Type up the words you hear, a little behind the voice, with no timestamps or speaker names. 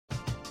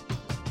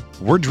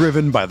We're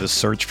driven by the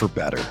search for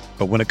better.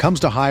 But when it comes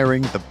to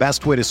hiring, the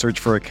best way to search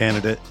for a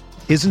candidate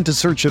isn't to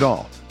search at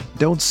all.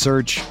 Don't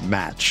search,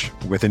 match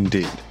with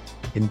Indeed.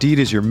 Indeed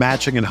is your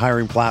matching and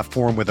hiring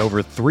platform with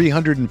over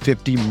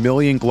 350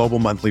 million global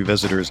monthly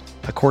visitors,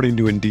 according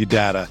to Indeed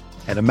data,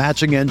 and a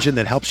matching engine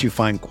that helps you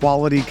find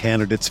quality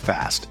candidates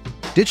fast.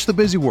 Ditch the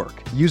busy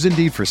work. Use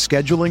Indeed for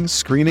scheduling,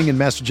 screening, and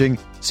messaging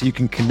so you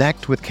can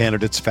connect with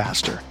candidates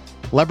faster.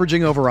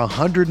 Leveraging over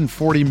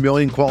 140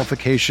 million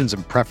qualifications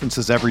and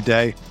preferences every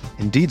day,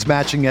 Indeed's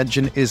matching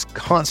engine is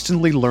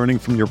constantly learning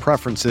from your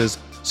preferences,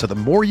 so the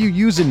more you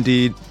use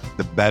Indeed,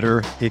 the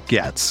better it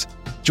gets.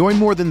 Join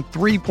more than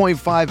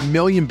 3.5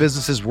 million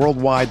businesses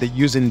worldwide that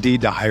use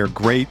Indeed to hire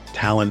great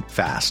talent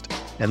fast.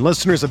 And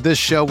listeners of this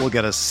show will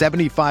get a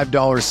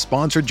 $75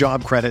 sponsored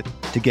job credit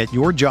to get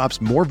your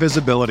jobs more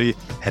visibility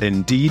at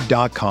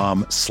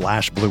Indeed.com/Blue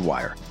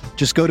Wire.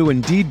 Just go to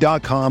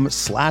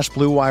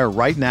Indeed.com/Blue Wire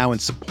right now and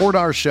support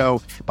our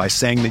show by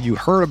saying that you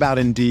heard about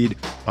Indeed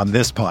on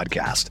this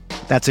podcast.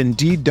 That's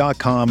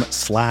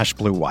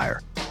Indeed.com/Blue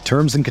Wire.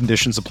 Terms and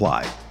conditions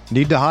apply.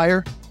 Need to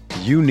hire?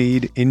 You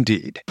need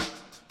Indeed.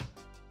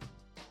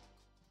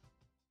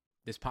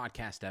 This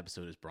podcast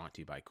episode is brought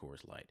to you by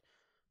Coors Light.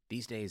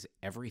 These days,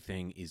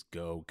 everything is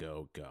go,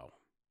 go, go.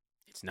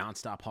 It's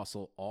nonstop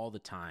hustle all the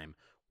time.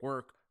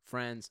 Work,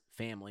 friends,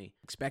 family,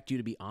 expect you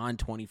to be on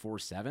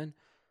 24/7.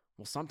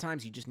 Well,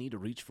 sometimes you just need to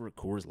reach for a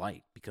Coors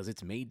Light because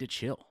it's made to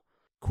chill.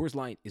 Coors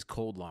Light is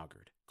cold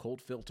lagered,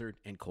 cold filtered,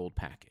 and cold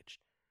packaged.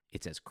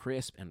 It's as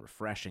crisp and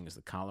refreshing as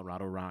the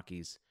Colorado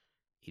Rockies.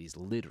 It is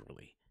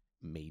literally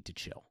made to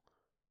chill.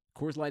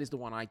 Coors Light is the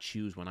one I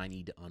choose when I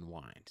need to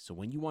unwind. So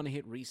when you want to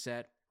hit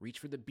reset, reach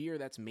for the beer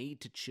that's made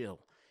to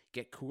chill.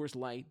 Get Coors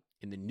Light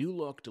in the new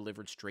look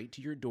delivered straight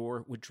to your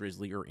door with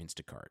Drizzly or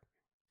Instacart.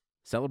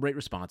 Celebrate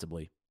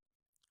responsibly.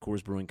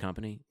 Coors Brewing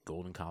Company,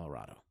 Golden,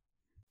 Colorado.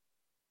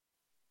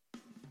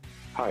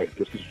 Hi,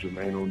 this is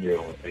Jermaine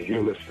O'Neal, and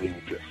you're listening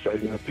to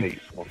Setting the Pace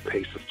on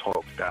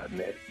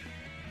PacersTalk.net.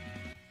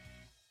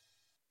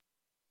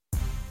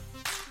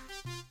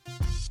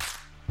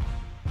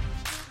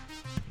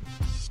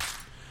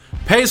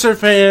 Pacer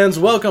fans,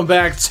 welcome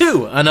back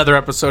to another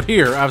episode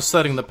here of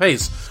Setting the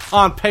Pace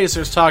on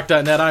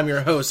PacersTalk.net. I'm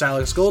your host,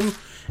 Alex Golden,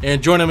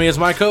 and joining me is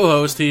my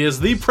co-host. He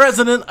is the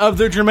president of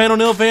the Jermaine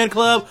O'Neal fan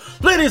club.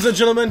 Ladies and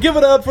gentlemen, give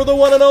it up for the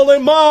one and only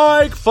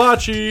Mike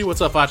Facci.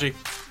 What's up, Facci?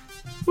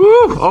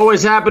 Woo,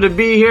 always happy to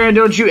be here, and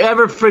don't you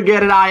ever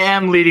forget it, I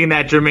am leading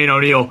that Jermaine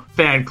O'Neal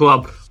fan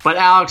club. But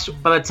Alex,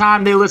 by the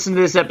time they listen to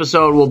this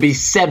episode, will be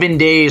 7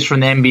 days from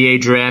the NBA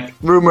draft.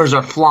 Rumors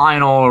are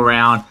flying all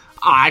around.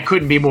 I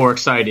couldn't be more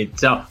excited.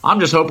 So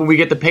I'm just hoping we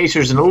get the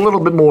Pacers and a little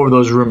bit more of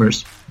those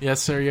rumors.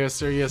 Yes, sir, yes,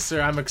 sir, yes,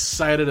 sir. I'm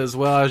excited as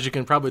well, as you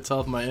can probably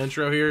tell from my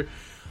intro here.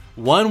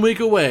 1 week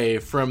away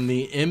from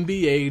the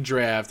NBA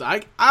draft.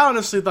 I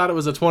honestly thought it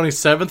was the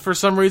 27th for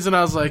some reason.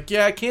 I was like,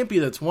 yeah, it can't be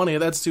the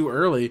 20th. That's too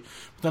early.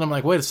 But then I'm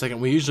like, wait a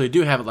second. We usually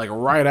do have it like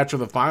right after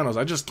the finals.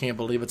 I just can't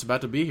believe it's about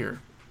to be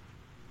here.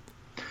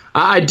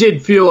 I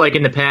did feel like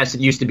in the past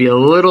it used to be a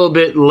little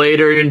bit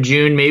later in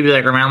June, maybe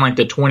like around like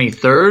the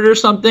 23rd or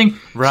something.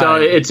 Right. So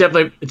it's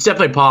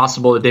definitely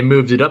possible that they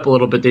moved it up a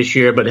little bit this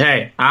year. But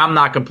hey, I'm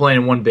not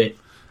complaining one bit.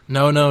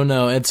 No.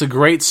 It's a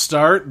great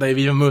start. They've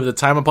even moved the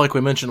time up, like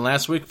we mentioned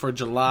last week, for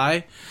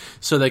July,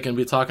 so they can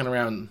be talking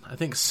around, I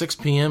think, 6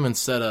 p.m.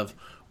 instead of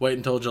wait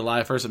until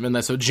July 1st at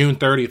midnight. So June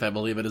 30th, I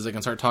believe it is, they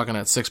can start talking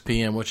at 6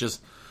 p.m., which is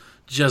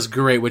just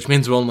great, which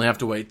means we'll only have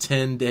to wait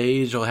 10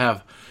 days. You'll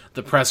have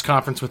the press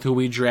conference with who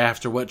we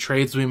draft or what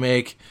trades we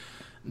make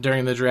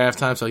during the draft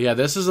time. So, yeah,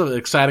 this is an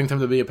exciting time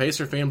to be a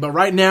Pacer fan. But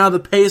right now, the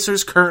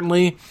Pacers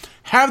currently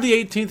have the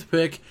 18th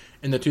pick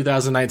in the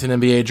 2019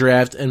 NBA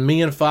draft, and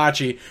me and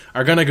Facci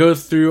are going to go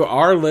through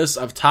our list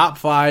of top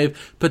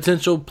 5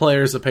 potential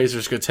players the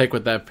Pacers could take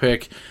with that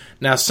pick.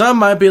 Now, some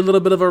might be a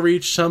little bit of a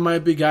reach, some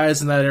might be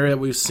guys in that area that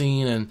we've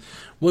seen, and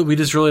we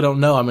just really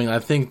don't know. I mean, I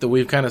think that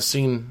we've kind of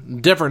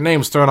seen different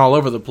names thrown all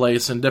over the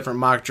place in different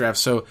mock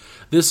drafts, so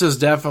this is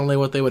definitely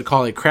what they would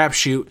call a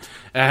crapshoot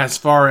as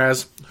far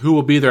as who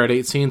will be there at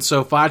 18.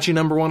 So, Facci,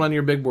 number 1 on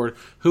your big board,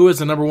 who is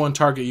the number 1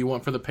 target you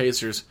want for the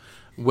Pacers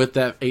with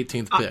that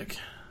 18th pick?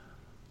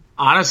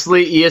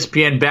 Honestly,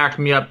 ESPN backed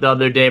me up the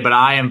other day, but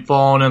I am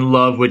falling in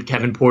love with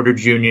Kevin Porter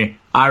Jr.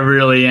 I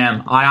really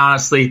am. I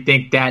honestly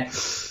think that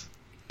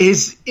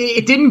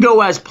it didn't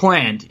go as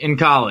planned in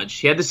college.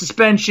 He had the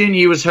suspension.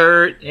 He was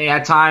hurt.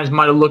 At times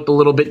might have looked a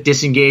little bit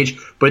disengaged.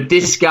 But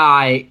this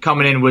guy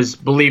coming in was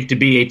believed to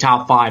be a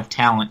top 5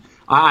 talent.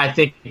 I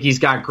think he's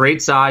got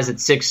great size at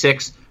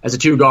 6'6". As a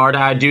 2 guard,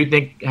 I do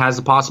think has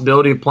the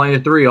possibility of playing the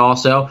 3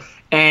 also.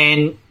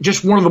 And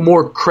just one of the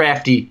more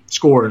crafty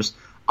scorers.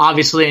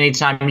 Obviously,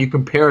 anytime you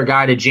compare a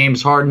guy to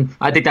James Harden,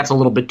 I think that's a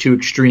little bit too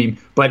extreme.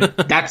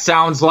 But that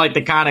sounds like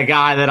the kind of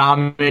guy that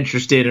I'm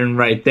interested in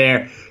right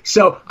there.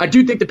 So I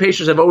do think the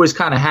Pacers have always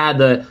kind of had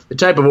the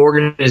type of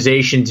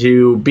organization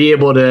to be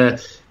able to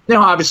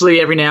obviously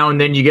every now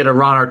and then you get a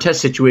Ron Artest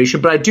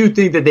situation, but I do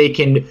think that they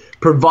can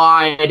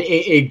provide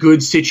a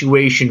good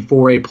situation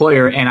for a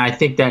player, and I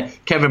think that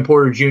Kevin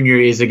Porter Jr.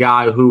 is a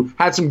guy who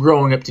had some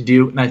growing up to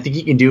do, and I think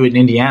he can do it in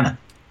Indiana.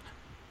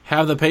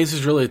 Have the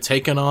Pacers really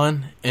taken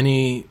on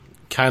any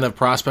kind of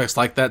prospects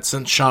like that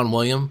since Sean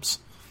Williams?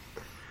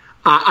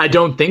 I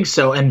don't think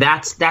so, and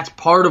that's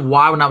part of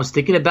why when I was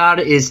thinking about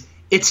it is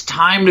it's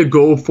time to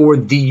go for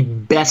the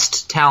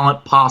best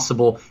talent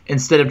possible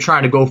instead of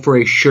trying to go for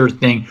a sure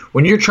thing.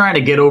 When you're trying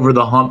to get over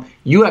the hump,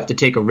 you have to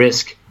take a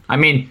risk. I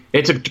mean,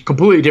 it's a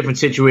completely different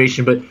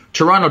situation, but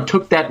Toronto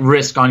took that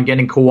risk on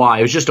getting Kawhi.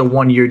 It was just a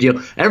one-year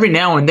deal. Every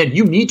now and then,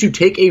 you need to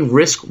take a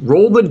risk,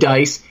 roll the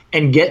dice,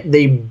 and get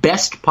the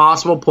best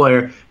possible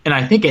player. And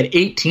I think at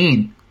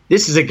 18,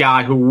 this is a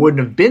guy who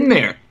wouldn't have been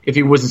there if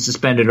he wasn't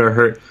suspended or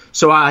hurt.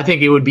 So I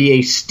think it would be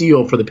a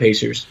steal for the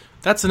Pacers.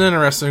 That's an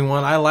interesting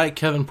one. I like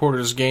Kevin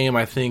Porter's game.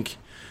 I think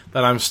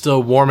that I'm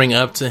still warming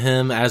up to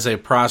him as a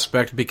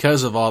prospect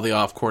because of all the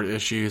off-court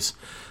issues.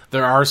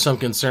 There are some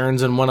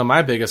concerns, and one of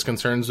my biggest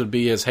concerns would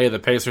be is, hey, the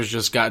Pacers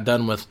just got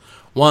done with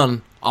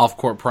one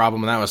off-court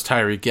problem, and that was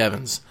Tyreke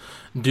Evans.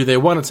 Do they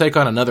want to take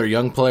on another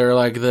young player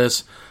like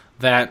this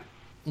that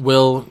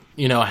will,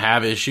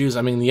 have issues?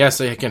 I mean, yes,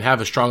 they can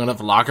have a strong enough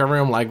locker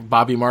room, like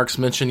Bobby Marks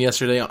mentioned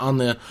yesterday on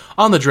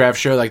the draft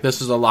show. Like,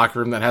 this is a locker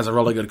room that has a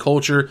really good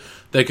culture.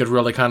 They could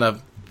really kind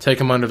of take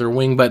him under their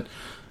wing. But,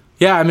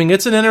 yeah, I mean,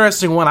 it's an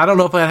interesting one. I don't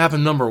know if I'd have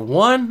him number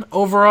one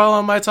overall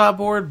on my top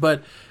board,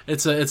 but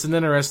it's an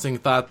interesting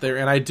thought there.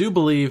 And I do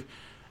believe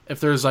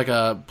if there's like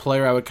a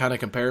player I would kind of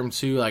compare him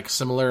to, like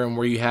similar and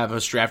where you have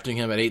us drafting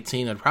him at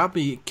 18, it'd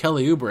probably be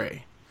Kelly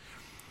Oubre.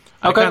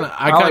 Okay.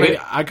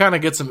 I kind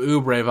of get some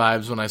Oubre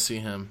vibes when I see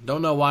him.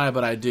 Don't know why,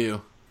 but I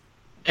do.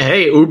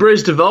 Hey,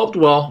 Oubre's developed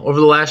well over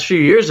the last few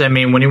years. I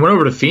mean, when he went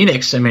over to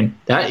Phoenix,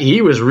 that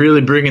he was really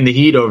bringing the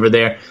heat over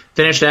there.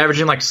 Finished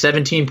averaging like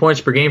 17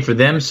 points per game for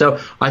them. So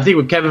I think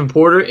with Kevin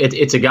Porter,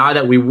 it's a guy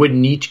that we wouldn't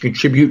need to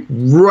contribute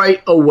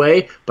right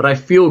away. But I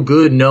feel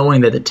good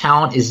knowing that the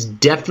talent is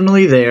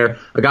definitely there.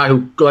 A guy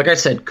who, like I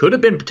said, could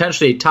have been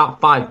potentially a top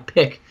 5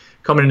 pick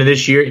coming into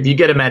this year. If you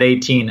get him at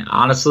 18,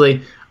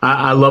 honestly,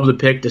 I love the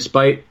pick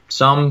despite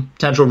some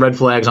potential red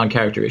flags on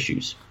character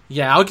issues.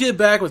 Yeah, I'll get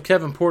back with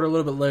Kevin Porter a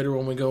little bit later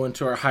when we go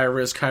into our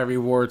high-risk,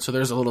 high-reward, so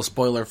there's a little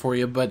spoiler for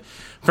you. But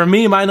for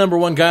me, my number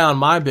one guy on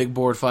my big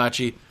board,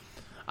 Facci,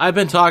 I've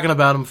been talking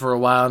about him for a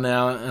while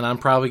now, and I'm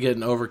probably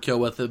getting overkill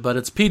with it, but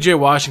it's P.J.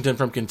 Washington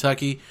from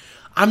Kentucky.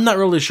 I'm not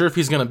really sure if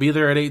he's going to be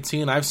there at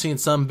 18. I've seen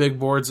some big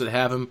boards that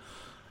have him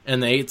in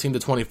the 18 to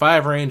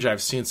 25 range.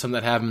 I've seen some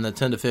that have him in the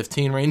 10 to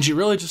 15 range. It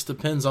really just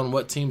depends on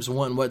what teams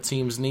want and what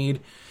teams need.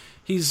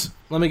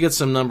 Let me get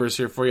some numbers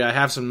here for you. I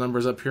have some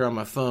numbers up here on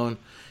my phone.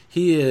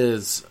 He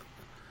is,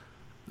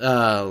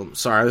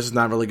 sorry, this is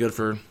not really good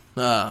for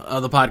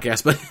the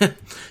podcast, but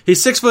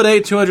he's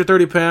 6'8",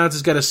 230 pounds.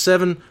 He's got a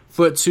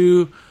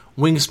 7'2"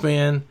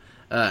 wingspan.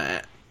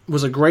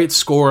 Was a great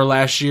scorer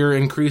last year.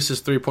 Increased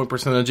his 3-point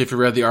percentage. If you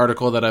read the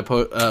article that I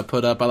put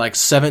up by like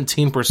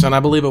 17%, I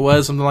believe it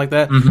was something like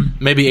that.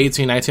 Mm-hmm. Maybe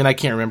 18, 19. I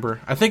can't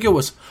remember. I think it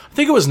was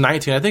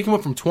 19. I think he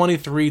went from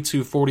 23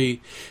 to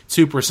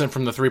 42%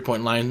 from the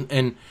 3-point line.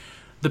 And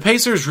the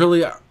Pacers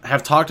really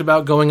have talked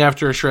about going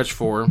after a stretch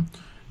four.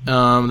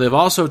 They've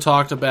also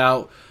talked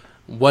about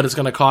what it's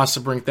going to cost to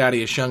bring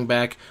Thaddeus Young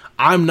back.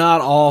 I'm not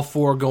all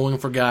for going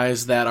for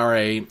guys that are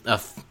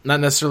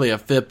not necessarily a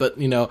fit, but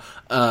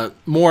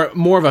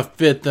more of a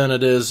fit than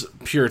it is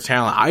pure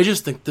talent. I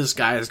just think this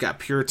guy has got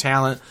pure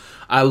talent.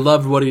 I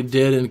loved what he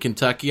did in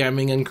Kentucky. I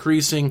mean,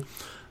 increasing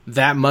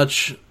that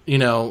much,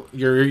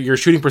 your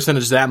shooting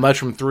percentage that much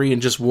from three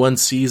in just one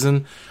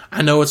season.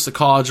 I know it's the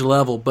college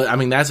level, but I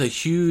mean that's a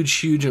huge,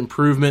 huge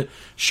improvement.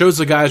 Shows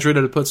the guy's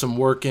ready to put some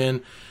work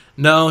in.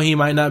 No, he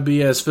might not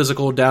be as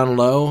physical down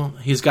low.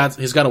 He's got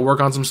to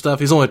work on some stuff.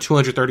 He's only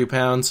 230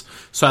 pounds,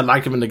 so I'd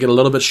like him to get a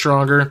little bit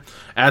stronger,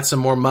 add some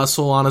more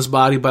muscle on his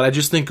body. But I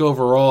just think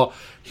overall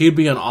he'd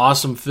be an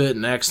awesome fit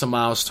next to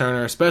Miles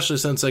Turner, especially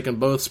since they can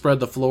both spread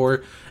the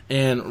floor.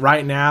 And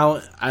right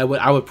now, I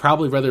would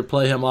probably rather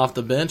play him off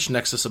the bench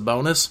next to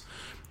Sabonis.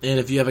 And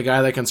if you have a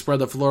guy that can spread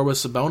the floor with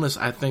Sabonis,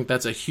 I think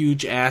that's a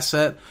huge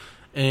asset.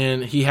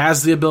 And he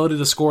has the ability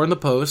to score in the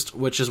post,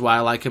 which is why I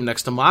like him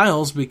next to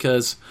Miles,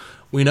 because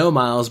we know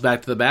Miles'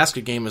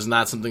 back-to-the-basket game is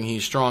not something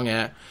he's strong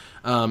at.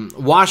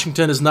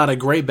 Washington is not a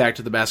great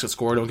back-to-the-basket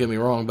scorer, don't get me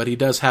wrong, but he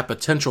does have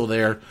potential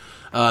there,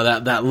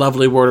 that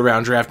lovely word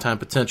around draft time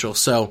potential.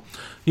 So,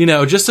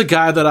 just a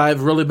guy that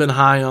I've really been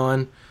high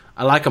on.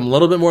 I like him a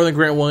little bit more than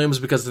Grant Williams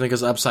because I think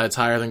his upside's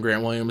higher than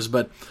Grant Williams,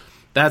 but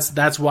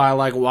that's why I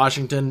like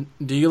Washington.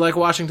 Do you like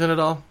Washington at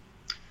all?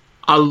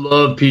 I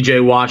love P.J.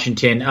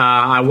 Washington.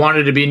 I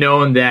wanted to be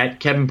known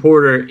that Kevin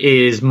Porter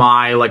is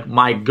my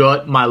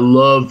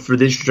love for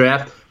this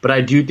draft, but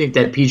I do think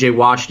that P.J.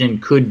 Washington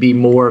could be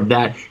more of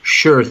that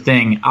sure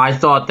thing. I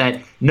thought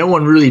that no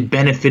one really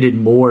benefited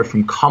more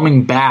from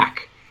coming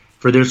back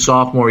for their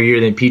sophomore year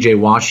than P.J.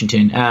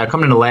 Washington.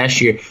 Coming into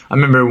last year, I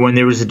remember when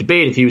there was a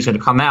debate if he was going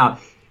to come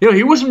out,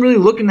 he wasn't really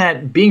looking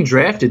at being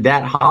drafted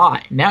that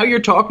high. Now you're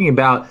talking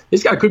about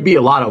this guy could be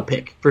a lotto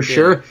pick for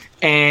sure.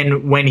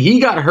 And when he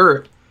got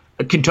hurt,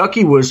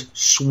 Kentucky was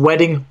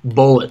sweating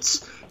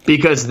bullets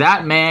because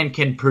that man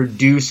can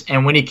produce.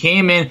 And when he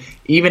came in,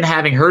 even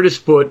having hurt his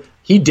foot,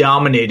 he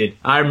dominated.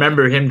 I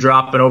remember him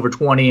dropping over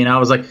 20, and I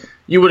was like,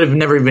 you would have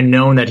never even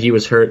known that he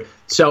was hurt.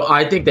 So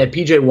I think that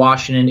P.J.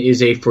 Washington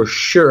is a for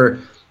sure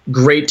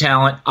great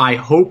talent. I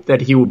hope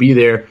that he will be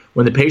there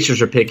when the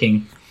Pacers are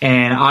picking,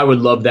 and I would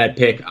love that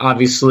pick.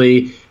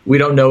 Obviously, we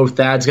don't know if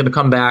Thad's going to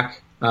come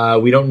back.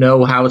 We don't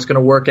know how it's going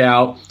to work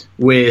out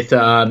with,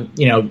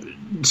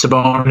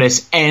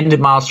 Sabonis and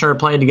Miles Turner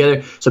playing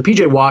together. So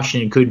P.J.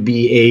 Washington could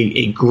be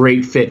a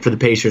great fit for the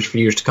Pacers for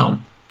years to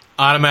come.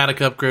 Automatic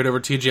upgrade over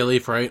T.J.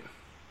 Leaf, right?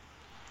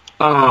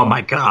 Oh,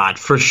 my God,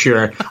 for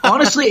sure.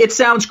 Honestly, it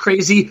sounds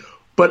crazy,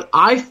 but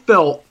I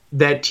felt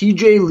that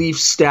T.J.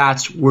 Leaf's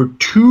stats were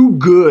too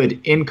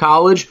good in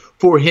college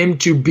for him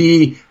to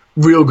be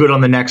real good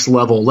on the next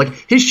level.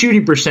 Like, his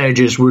shooting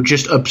percentages were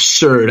just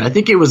absurd. I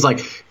think it was like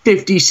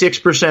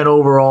 56%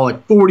 overall,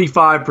 like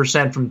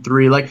 45% from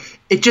three. Like,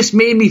 it just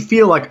made me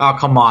feel like, oh,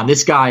 come on,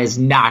 this guy is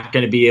not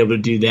going to be able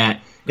to do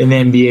that in the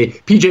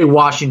NBA. P.J.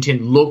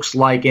 Washington looks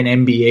like an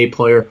NBA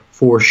player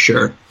for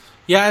sure.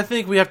 Yeah, I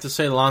think we have to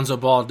say Lonzo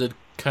Ball did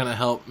kind of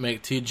help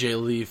make T.J.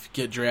 Leaf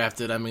get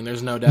drafted. I mean,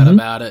 there's no doubt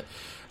about it.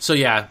 So,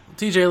 yeah,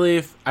 T.J.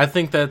 Leaf, I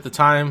think that the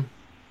time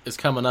is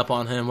coming up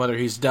on him, whether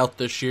he's dealt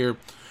this year,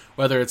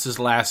 whether it's his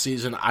last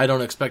season. I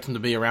don't expect him to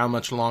be around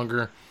much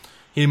longer.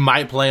 He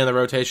might play in the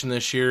rotation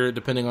this year,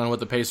 depending on what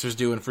the Pacers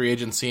do in free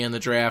agency and the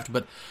draft.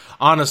 But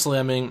honestly,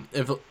 I mean,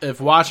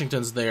 if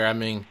Washington's there, I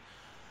mean,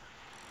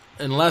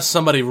 unless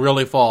somebody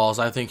really falls,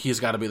 I think he's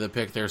got to be the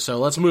pick there. So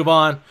let's move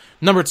on.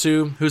 Number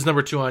 2. Who's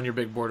number 2 on your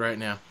big board right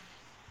now?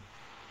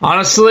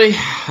 Honestly,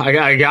 I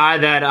got a guy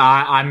that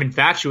I'm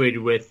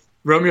infatuated with,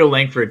 Romeo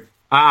Langford.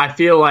 I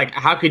feel like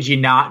how could you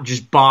not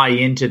just buy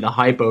into the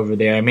hype over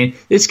there? I mean,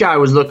 this guy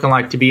was looking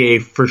like to be a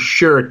for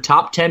sure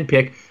top 10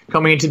 pick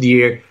coming into the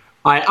year.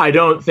 I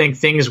don't think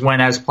things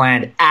went as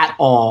planned at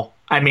all.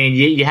 I mean,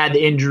 you had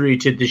the injury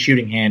to the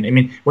shooting hand. I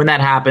mean, when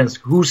that happens,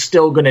 who's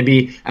still going to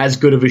be as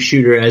good of a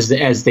shooter as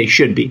they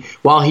should be?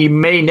 While he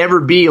may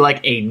never be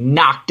like a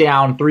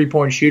knockdown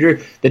three-point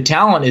shooter, the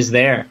talent is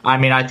there. I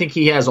mean, I think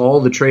he has all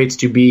the traits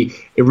to be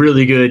a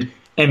really good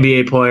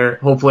NBA player,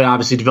 hopefully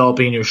obviously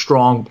developing into a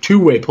strong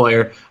two-way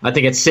player. I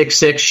think at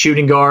 6'6",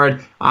 shooting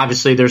guard,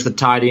 obviously there's the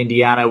tie to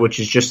Indiana, which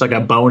is just like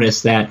a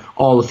bonus that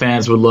all the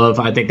fans would love.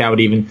 I think that would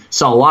even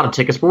sell a lot of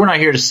tickets, but we're not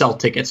here to sell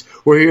tickets.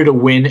 We're here to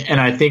win,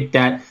 and I think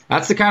that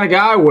that's the kind of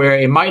guy where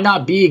it might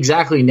not be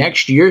exactly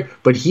next year,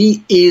 but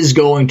he is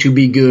going to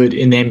be good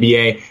in the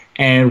NBA,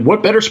 and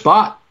what better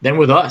spot than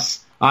with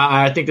us?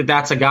 I think that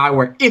that's a guy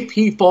where if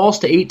he falls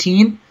to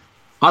 18,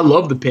 I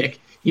love the pick.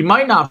 He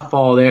might not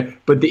fall there,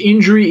 but the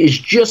injury is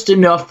just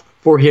enough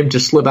for him to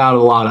slip out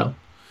of the lotto.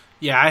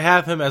 Yeah, I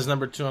have him as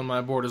number 2 on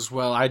my board as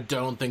well. I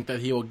don't think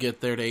that he will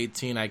get there to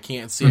 18. I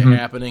can't see it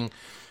happening.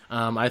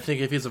 I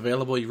think if he's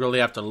available, you really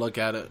have to look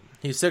at it.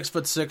 He's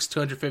 6'6",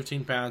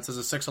 215 pounds, has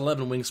a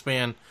 6'11"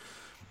 wingspan.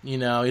 You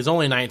know, he's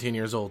only 19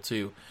 years old,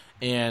 too.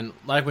 And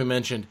like we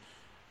mentioned,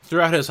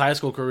 throughout his high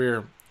school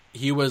career,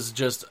 he was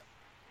just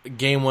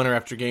game winner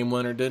after game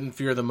winner, didn't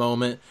fear the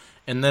moment.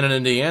 And then in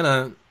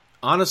Indiana,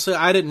 honestly,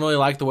 I didn't really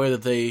like the way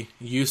that they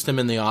used him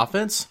in the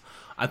offense.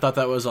 I thought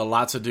that was a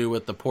lot to do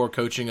with the poor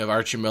coaching of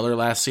Archie Miller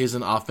last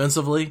season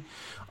offensively.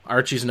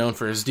 Archie's known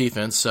for his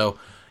defense. So,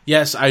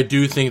 yes, I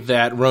do think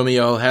that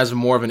Romeo has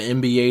more of an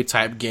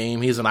NBA-type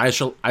game. He's an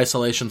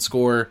isolation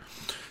scorer,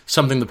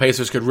 something the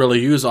Pacers could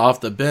really use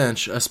off the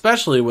bench,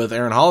 especially with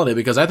Aaron Holiday,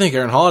 because I think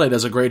Aaron Holiday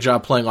does a great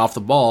job playing off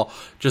the ball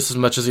just as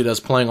much as he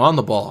does playing on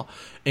the ball.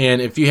 And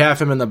if you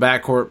have him in the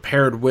backcourt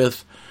paired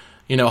with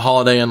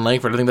Holiday and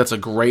Langford, I think that's a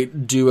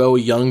great duo,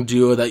 young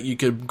duo that you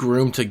could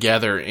groom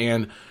together.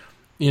 And,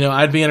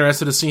 I'd be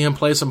interested to see him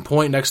play some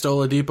point next to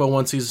Oladipo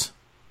once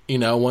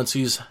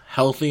he's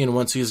healthy and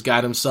once he's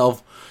got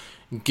himself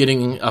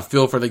getting a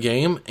feel for the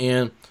game.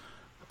 And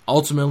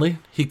ultimately,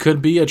 he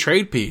could be a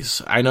trade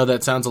piece. I know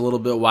that sounds a little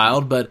bit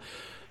wild, but,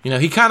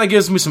 he kind of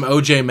gives me some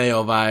OJ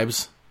Mayo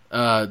vibes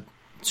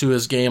to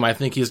his game. I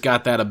think he's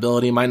got that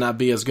ability. Might not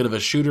be as good of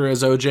a shooter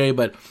as OJ,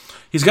 but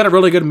he's got a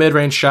really good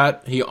mid-range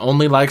shot. He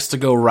only likes to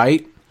go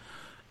right,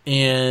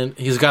 and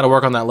he's got to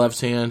work on that left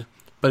hand.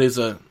 But he's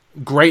a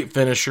great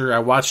finisher. I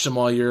watched him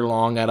all year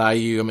long at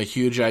IU. I'm a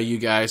huge IU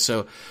guy.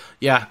 So,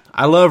 yeah,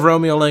 I love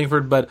Romeo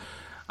Langford, but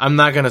I'm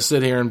not going to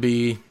sit here and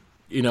be,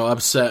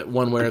 upset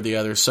one way or the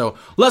other. So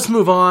let's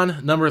move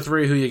on. Number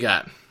 3, who you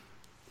got?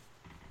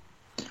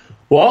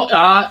 Well,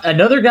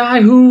 another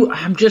guy who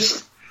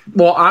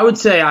I would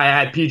say I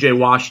had P.J.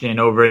 Washington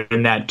over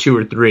in that 2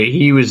 or 3.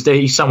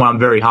 He's someone I'm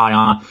very high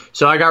on.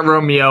 So I got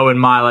Romeo in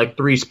my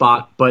 3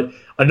 spot. But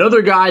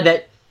another guy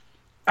that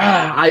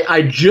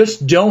I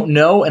just don't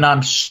know and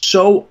I'm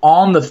so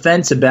on the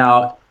fence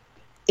about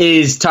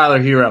is Tyler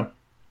Hero.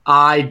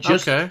 I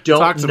just don't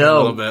Talk to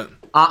know. Me a little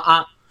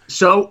bit.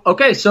 So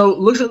look at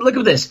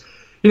this.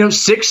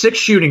 6'6"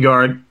 shooting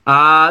guard.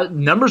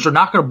 Numbers are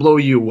not going to blow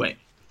you away.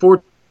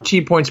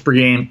 14 points per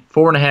game,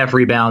 4.5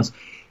 rebounds.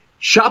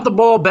 Shot the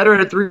ball better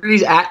at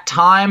threes at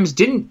times.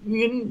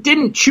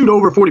 Didn't shoot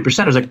over 40%.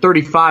 It was like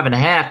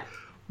 35.5.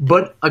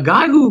 But a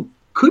guy who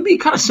could be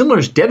kind of similar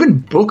is Devin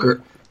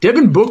Booker.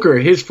 Devin Booker,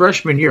 his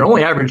freshman year,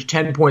 only averaged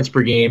 10 points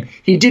per game.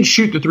 He did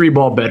shoot the three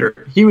ball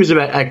better. He was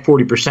about at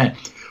 40%.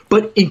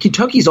 But in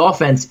Kentucky's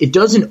offense, it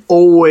doesn't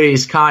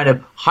always kind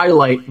of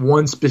highlight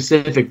one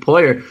specific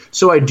player.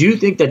 So I do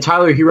think that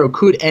Tyler Hero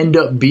could end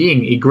up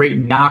being a great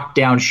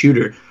knockdown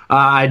shooter.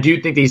 I do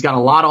think that he's got a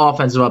lot of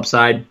offensive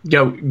upside.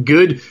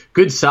 Good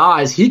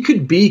size. He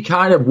could be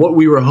kind of what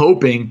we were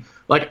hoping,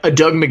 like a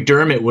Doug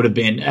McDermott would have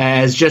been,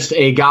 as just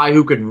a guy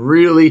who could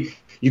really,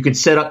 you could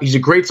set up. He's a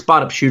great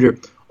spot up shooter.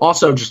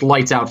 Also, just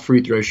lights out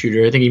free throw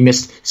shooter. I think he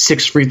missed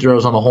 6 free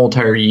throws on the whole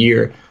entire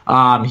year.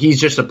 He's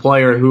just a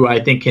player who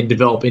I think can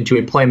develop into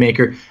a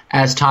playmaker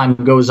as time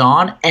goes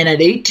on. And at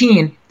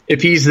 18,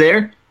 if he's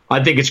there,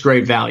 I think it's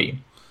great value.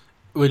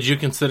 Would you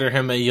consider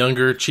him a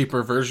younger,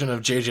 cheaper version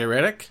of JJ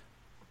Redick?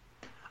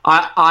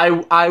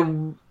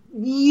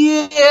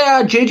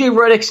 Yeah, JJ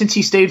Redick, since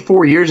he stayed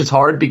 4 years, it's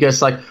hard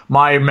because like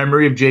my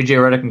memory of JJ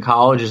Redick in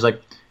college is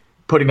like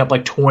putting up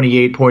like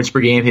 28 points per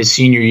game his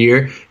senior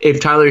year. If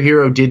Tyler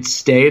Hero did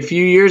stay a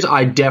few years,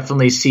 I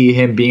definitely see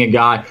him being a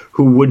guy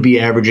who would be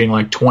averaging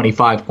like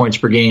 25 points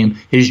per game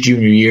his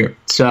junior year.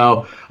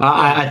 So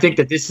I think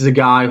that this is a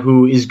guy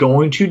who is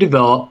going to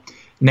develop.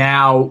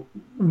 Now,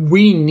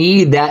 we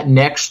need that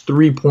next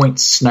three-point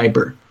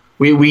sniper.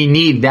 We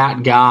need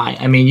that guy.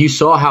 I mean, you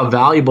saw how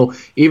valuable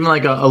even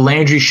like a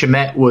Landry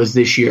Shamet was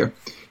this year.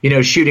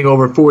 Shooting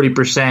over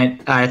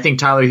 40%. I think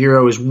Tyler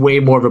Hero is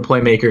way more of a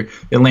playmaker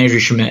than Landry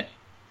Shamet.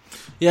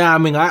 Yeah, I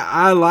mean,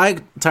 I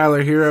like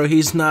Tyler Hero.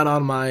 He's not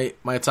on my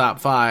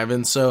top 5.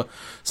 And so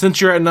since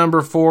you're at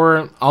number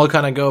 4, I'll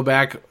kind of go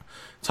back,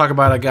 talk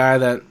about a guy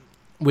that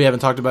we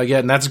haven't talked about yet,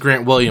 and that's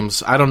Grant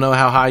Williams. I don't know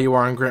how high you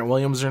are on Grant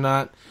Williams or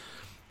not.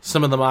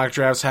 Some of the mock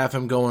drafts have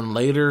him going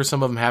later.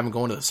 Some of them have him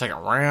going to the second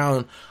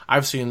round.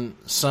 I've seen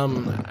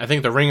some, I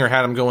think the Ringer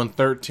had him going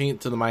 13th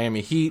to the Miami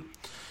Heat.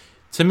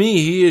 To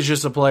me, he is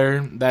just a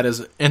player that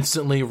is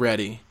instantly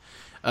ready.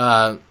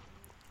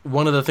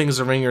 One of the things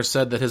the Ringer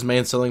said that his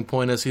main selling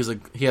point is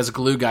he has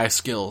glue guy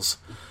skills.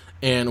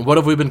 And what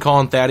have we been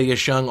calling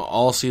Thaddeus Young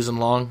all season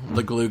long?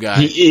 The glue guy.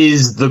 He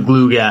is the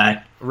glue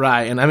guy.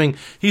 Right, and I mean,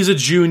 he's a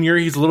junior.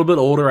 He's a little bit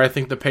older. I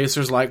think the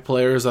Pacers like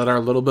players that are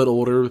a little bit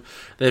older.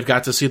 They've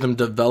got to see them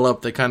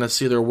develop. They kind of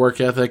see their work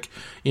ethic.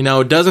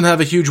 Doesn't have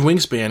a huge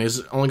wingspan.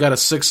 He's only got a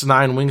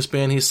 6'9"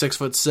 wingspan. He's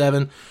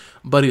 6'7",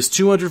 but he's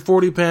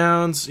 240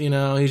 pounds.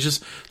 He's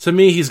just, to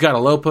me, he's got a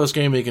low post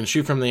game. He can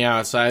shoot from the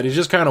outside. He's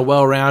just kind of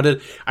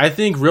well-rounded. I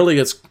think really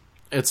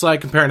it's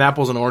like comparing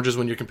apples and oranges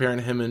when you're comparing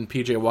him and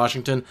P.J.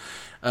 Washington.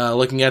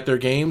 Looking at their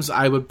games,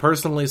 I would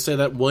personally say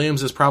that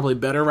Williams is probably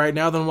better right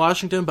now than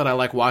Washington, but I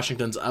like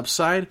Washington's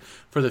upside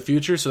for the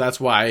future, so that's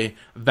why I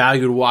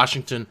valued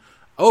Washington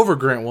over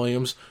Grant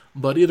Williams.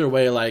 But either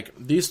way, like,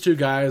 these two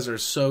guys are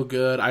so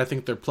good. I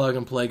think they're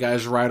plug-and-play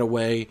guys right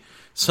away.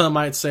 Some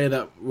might say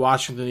that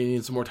Washington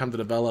needs more time to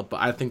develop,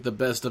 but I think the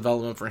best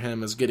development for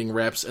him is getting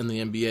reps in the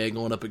NBA,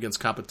 going up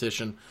against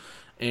competition.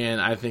 And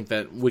I think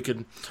that we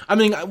could... I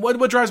mean,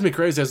 what drives me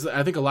crazy is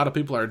I think a lot of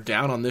people are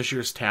down on this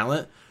year's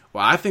talent.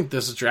 Well, I think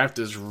this draft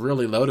is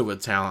really loaded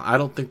with talent. I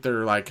don't think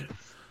they're like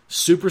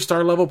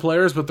superstar level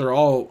players, but they're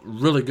all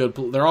really good.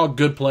 They're all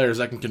good players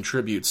that can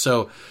contribute.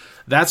 So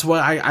that's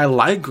why I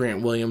like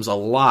Grant Williams a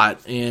lot,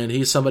 and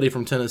he's somebody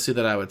from Tennessee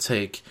that I would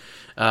take,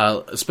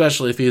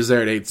 especially if he's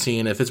there at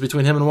 18. If it's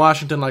between him and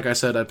Washington, like I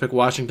said, I'd pick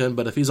Washington.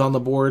 But if he's on the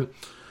board,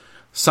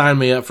 sign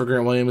me up for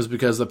Grant Williams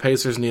because the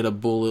Pacers need a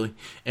bully,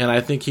 and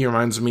I think he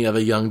reminds me of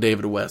a young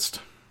David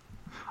West.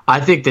 I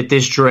think that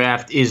this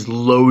draft is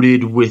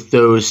loaded with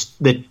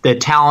the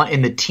talent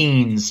in the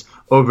teens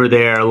over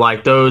there,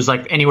 like those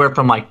like anywhere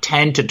from like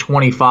 10 to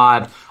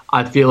 25.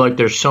 I feel like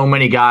there's so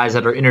many guys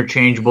that are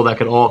interchangeable that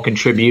could all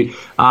contribute.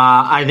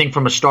 I think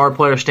from a star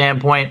player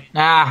standpoint,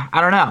 I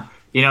don't know.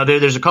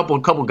 There's a couple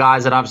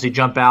guys that obviously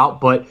jump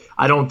out, but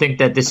I don't think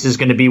that this is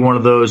going to be one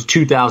of those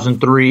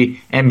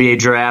 2003 NBA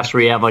drafts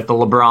where you have like the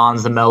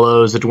LeBrons, the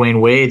Melos, the Dwayne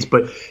Wades.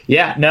 But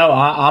yeah, no,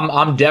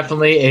 I'm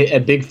definitely a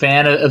big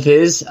fan of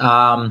his.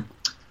 A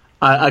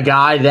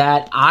guy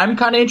that I'm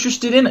kind of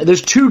interested in.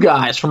 There's 2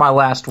 guys for my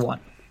last one.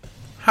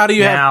 How do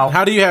you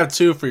have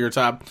 2 for your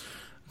top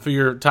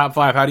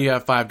 5? How do you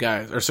have 5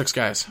 guys or 6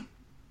 guys?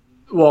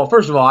 Well,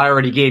 first of all, I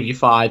already gave you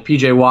 5.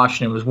 P.J.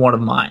 Washington was one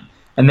of mine.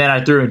 And then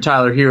I threw in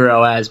Tyler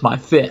Hero as my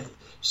 5th.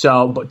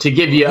 So, but to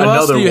give you another one.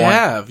 Who else do you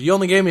have? You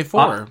only gave me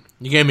 4.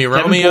 You gave me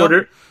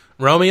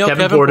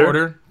Kevin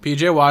Porter,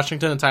 P.J.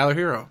 Washington, and Tyler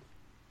Hero.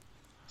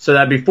 So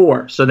that'd be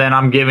 4. So then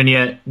I'm giving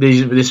you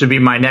these. This would be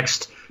my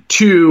next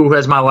 2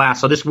 as my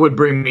last. So this would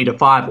bring me to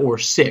 5 or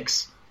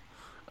 6.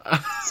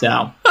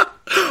 So,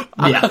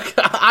 yeah.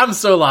 I'm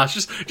so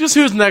lost. Just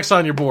who's next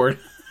on your board?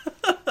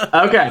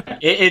 Okay.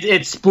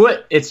 It's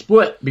split. It's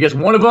split because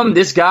one of them,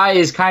 this guy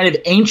is kind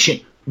of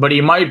ancient, but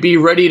he might be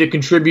ready to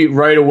contribute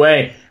right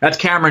away. That's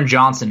Cameron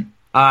Johnson.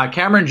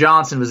 Cameron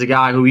Johnson was a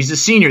guy who he's a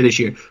senior this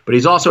year, but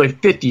he's also a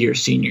fifth-year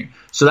senior.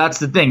 So that's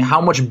the thing.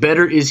 How much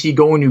better is he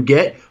going to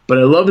get? But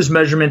I love his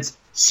measurements.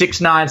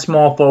 6'9",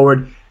 small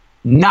forward,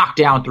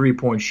 knockdown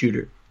three-point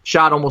shooter.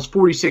 Shot almost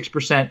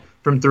 46%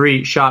 from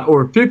three, shot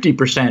over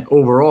 50%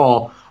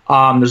 overall.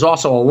 There's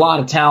also a lot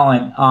of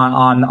talent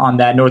on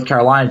that North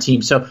Carolina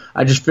team. So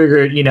I just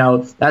figured,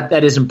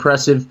 that is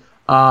impressive.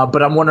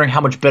 But I'm wondering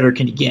how much better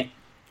can he get?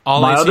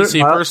 All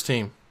ACC first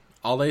team.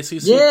 All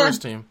ACC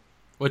first team,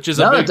 which is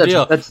a big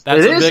deal. That's a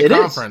big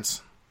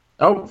conference.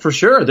 Oh, for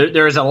sure.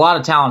 There is a lot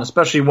of talent,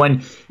 especially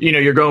when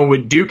you're going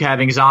with Duke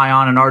having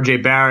Zion and R.J.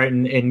 Barrett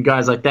and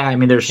guys like that. I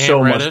mean, there's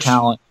so much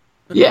talent.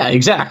 Yeah,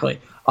 exactly.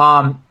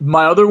 My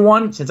other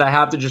one, since I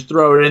have to just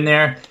throw it in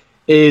there,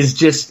 is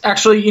just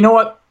actually, you know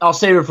what? I'll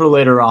save it for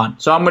later on.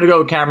 So I'm going to go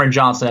with Cameron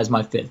Johnson as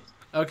my fifth.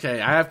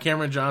 Okay, I have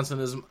Cameron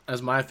Johnson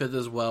as my fifth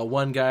as well.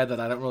 One guy that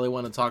I don't really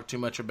want to talk too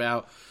much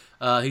about.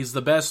 He's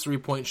the best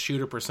three-point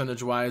shooter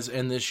percentage-wise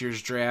in this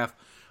year's draft.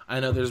 I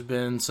know there's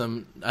been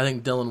some, I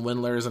think Dylan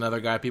Windler is another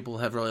guy people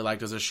have really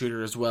liked as a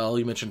shooter as well.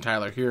 You mentioned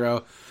Tyler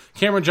Hero.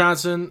 Cameron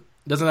Johnson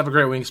doesn't have a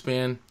great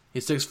wingspan.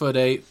 He's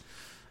 6'8"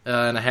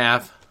 and a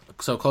half,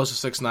 so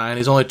close to 6'9".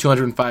 He's only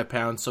 205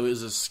 pounds, so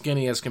he's as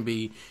skinny as can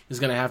be. He's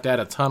going to have to add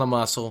a ton of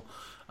muscle.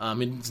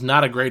 He's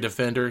not a great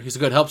defender. He's a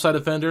good help side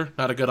defender,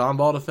 not a good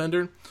on-ball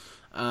defender.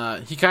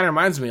 He kind of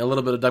reminds me a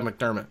little bit of Doug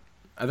McDermott.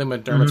 I think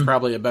McDermott's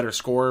probably a better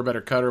scorer,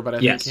 better cutter, but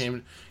I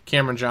think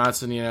Cameron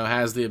Johnson,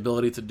 has the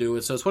ability to do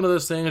it. So it's one of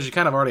those things, you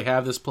kind of already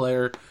have this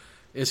player.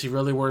 Is he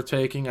really worth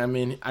taking? I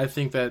mean, I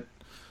think that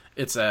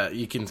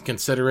you can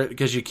consider it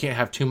because you can't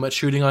have too much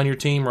shooting on your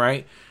team,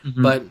 right?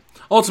 Mm-hmm. But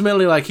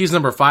ultimately, he's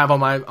number 5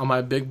 on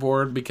my big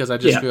board because I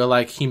just feel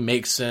like he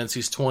makes sense.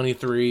 He's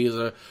 23. He's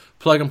a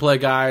plug-and-play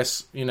guy.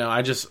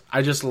 I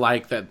just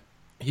like that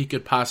he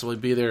could possibly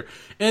be there.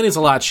 And he's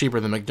a lot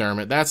cheaper than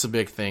McDermott. That's a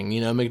big thing.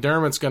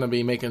 McDermott's going to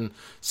be making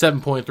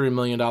 $7.3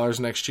 million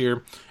next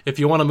year. If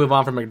you want to move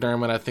on from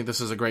McDermott, I think this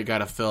is a great guy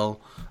to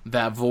fill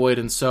that void.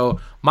 And so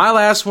my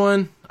last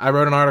one, I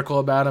wrote an article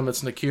about him.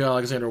 It's Nickeil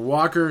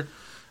Alexander-Walker.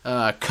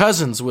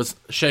 Cousins with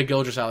Shai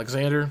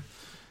Gilgeous-Alexander.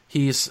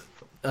 He's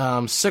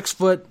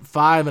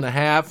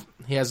 6'5.5".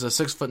 He has a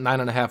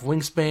 6'9.5"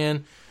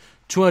 wingspan,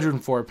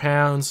 204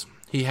 pounds.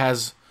 He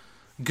has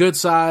good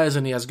size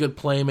and he has good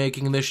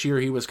playmaking. This year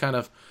he was kind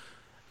of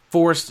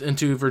forced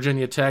into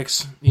Virginia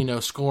Tech's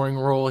scoring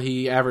role.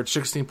 He averaged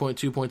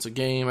 16.2 points a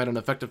game, had an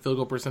effective field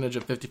goal percentage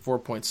of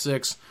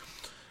 54.6,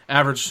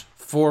 averaged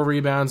 4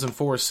 rebounds and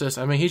 4 assists.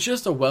 I mean, he's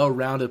just a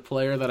well-rounded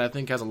player that I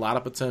think has a lot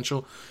of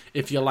potential.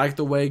 If you like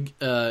the way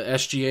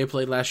SGA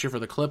played last year for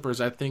the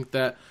Clippers, I think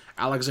that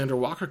Alexander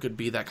Walker could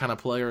be that kind of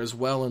player as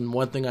well. And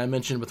one thing I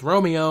mentioned with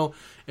Romeo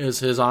is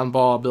his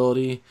on-ball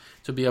ability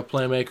to be a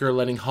playmaker,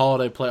 letting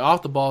Holiday play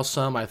off the ball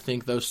some. I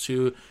think those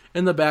two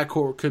in the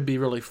backcourt could be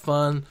really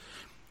fun.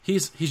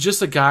 He's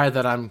just a guy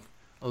that I'm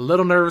a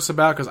little nervous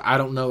about because I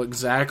don't know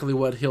exactly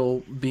what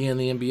he'll be in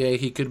the NBA.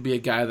 He could be a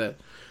guy that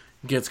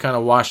gets kind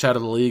of washed out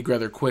of the league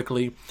rather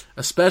quickly,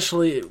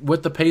 especially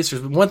with the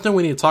Pacers. One thing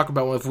we need to talk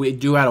about if we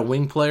do add a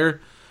wing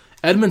player,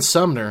 Edmund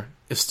Sumner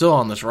is still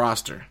on this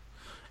roster.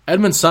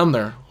 Edmund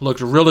Sumner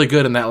looked really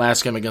good in that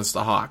last game against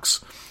the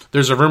Hawks.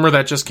 There's a rumor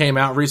that just came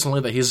out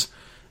recently that he's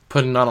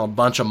putting on a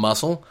bunch of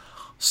muscle.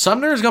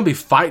 Sumner is going to be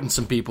fighting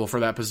some people for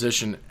that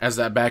position as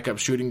that backup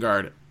shooting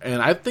guard,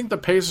 and I think the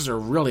Pacers are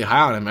really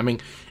high on him. I mean,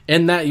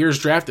 in that year's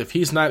draft, if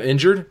he's not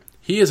injured,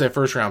 he is a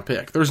first-round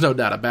pick. There's no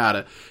doubt about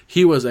it.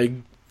 He was a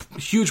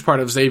huge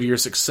part of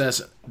Xavier's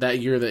success that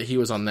year that he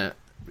was on that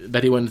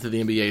he went into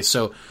the NBA.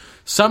 So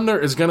Sumner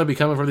is going to be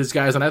coming for these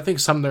guys, and I think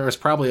Sumner is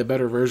probably a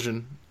better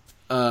version,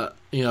 a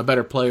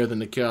better player than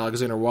Nickeil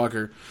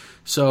Alexander-Walker.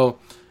 So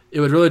it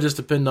would really just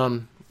depend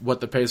on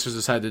what the Pacers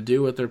decide to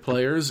do with their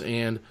players.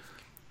 And,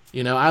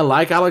 I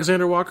like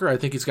Alexander Walker. I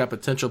think he's got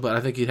potential, but I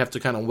think you'd have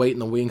to kind of wait in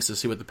the wings to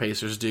see what the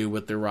Pacers do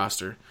with their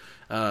roster,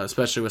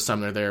 especially with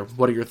Sumner there.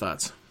 What are your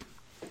thoughts?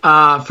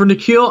 For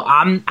Nickeil,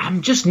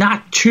 I'm just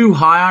not too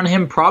high on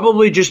him,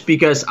 probably just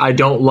because I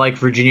don't like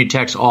Virginia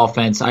Tech's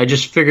offense. I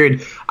just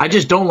figured I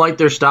just don't like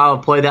their style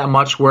of play that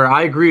much, where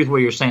I agree with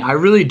what you're saying. I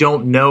really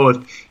don't know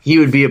if he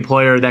would be a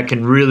player that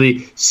can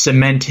really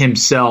cement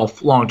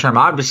himself long term.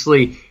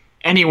 Obviously,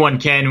 anyone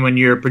can when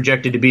you're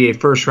projected to be a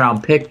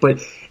first-round pick,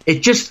 but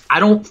I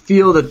don't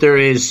feel that there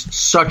is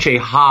such a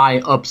high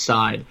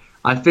upside.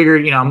 I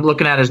figured, I'm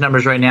looking at his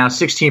numbers right now,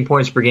 16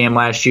 points per game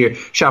last year,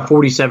 shot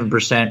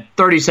 47%,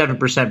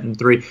 37% from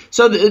 3.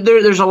 So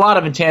there's a lot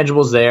of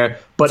intangibles there.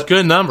 But it's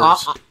good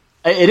numbers.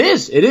 It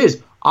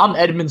is. I'm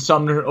Edmund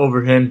Sumner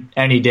over him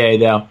any day,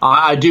 though.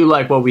 I do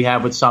like what we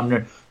have with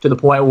Sumner to the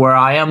point where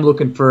I am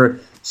looking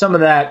for some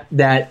of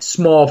that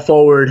small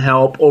forward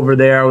help over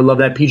there. I would love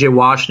that P.J.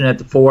 Washington at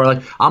the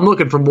 4. I'm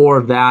looking for more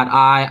of that.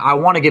 I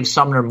want to give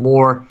Sumner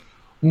more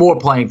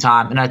playing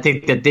time, and I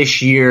think that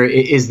this year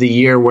is the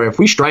year where if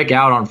we strike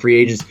out on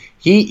free agents,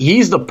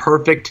 he's the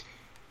perfect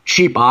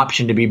cheap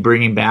option to be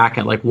bringing back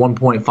at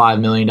 $1.5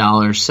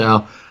 million.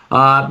 So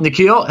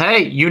Nikhil,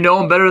 hey, you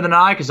know him better than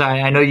I because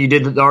I know you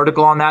did the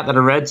article on that I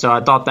read, so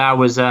I thought that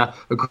was a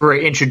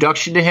great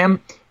introduction to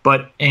him.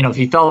 But, if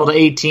he fell to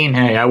 18,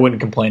 hey, I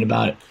wouldn't complain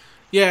about it.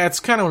 Yeah, it's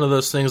kind of one of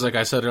those things, like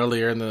I said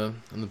earlier in the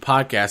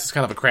podcast, it's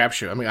kind of a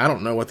crapshoot. I mean, I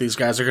don't know what these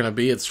guys are going to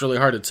be. It's really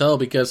hard to tell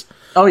because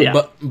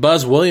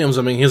Buzz Williams,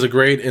 I mean, he's a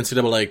great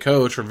NCAA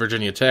coach for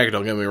Virginia Tech,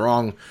 don't get me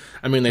wrong.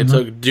 I mean, they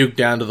took Duke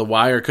down to the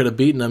wire, could have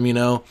beaten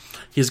them,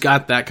 He's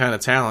got that kind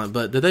of talent.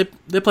 But did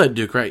they played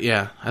Duke, right?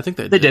 Yeah, I think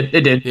they did.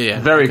 They did. Yeah,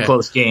 very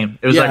close game.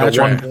 It was like a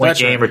 1-point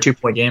game or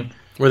 2-point game.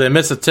 Where they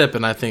missed a tip,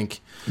 and I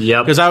think...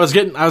 Yep. Because I was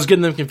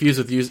getting them confused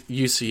with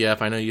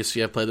UCF. I know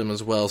UCF played them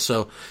as well.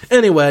 So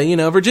anyway,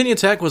 Virginia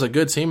Tech was a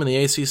good team in the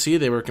ACC.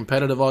 They were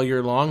competitive all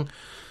year long.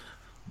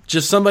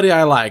 Just somebody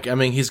I like. I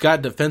mean, he's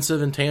got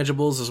defensive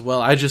intangibles as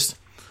well.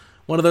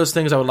 One of those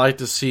things I would like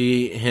to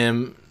see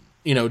him,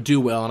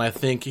 do well. And I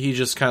think he's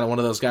just kind of one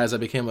of those guys I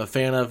became a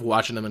fan of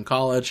watching him in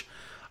college.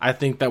 I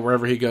think that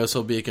wherever he goes,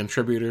 he'll be a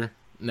contributor.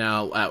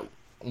 Now, at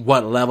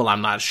what level,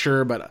 I'm not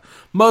sure, but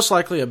most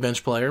likely a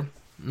bench player.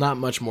 Not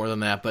much more than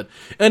that. But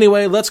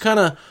anyway, let's kind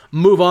of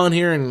move on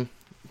here and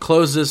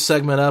close this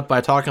segment up by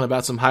talking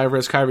about some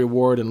high-risk,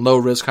 high-reward, and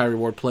low-risk,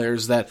 high-reward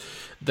players that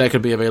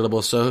could be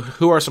available. So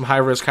who are some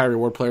high-risk,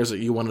 high-reward players that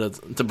you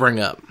wanted to bring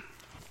up?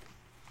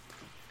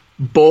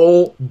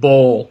 Bol.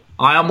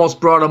 I almost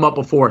brought him up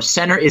before.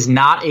 Center is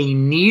not a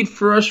need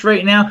for us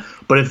right now,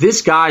 but if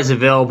this guy's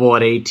available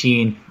at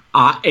 18,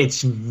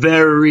 it's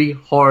very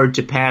hard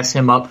to pass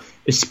him up,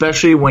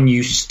 especially when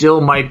you still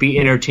might be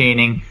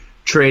entertaining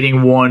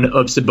trading one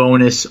of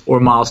Sabonis or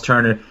Miles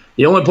Turner.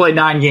 He only played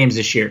 9 games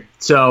this year,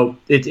 so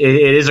it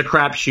is a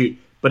crapshoot.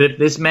 But if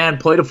this man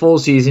played a full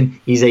season,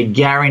 he's a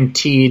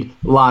guaranteed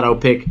lotto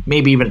pick,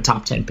 maybe even a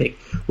top 10 pick.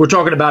 We're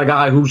talking about a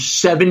guy who's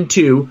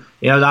 7'2".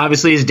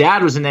 Obviously his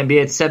dad was in the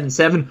NBA at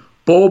 7'7".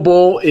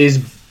 Bol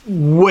is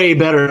way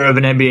better of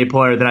an NBA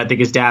player than I think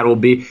his dad will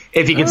be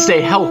if he can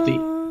stay healthy.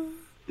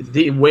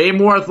 Way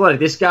more athletic.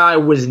 This guy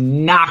was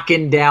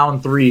knocking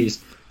down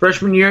threes.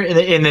 Freshman year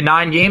in the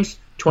 9 games,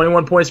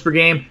 21 points per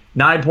game,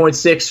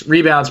 9.6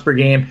 rebounds per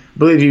game. I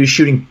believe he was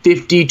shooting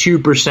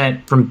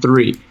 52% from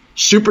 3.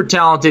 Super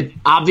talented.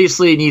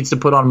 Obviously, he needs to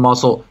put on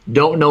muscle.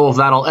 Don't know if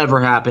that'll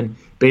ever happen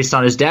based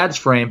on his dad's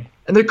frame.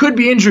 And there could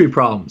be injury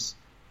problems.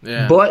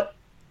 Yeah. But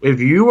if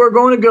you are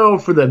going to go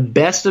for the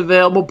best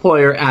available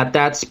player at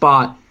that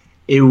spot,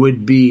 it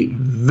would be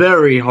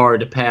very hard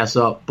to pass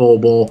up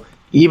Bol,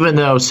 even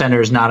though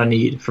center is not a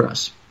need for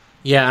us.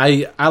 Yeah,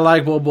 I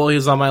like Bol.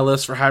 He's on my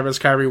list for high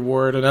risk, high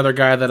reward. Another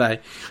guy that I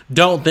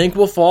don't think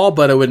will fall,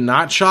 but it would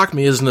not shock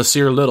me, is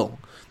Nasir Little.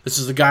 This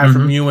is the guy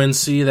from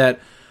UNC that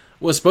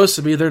was supposed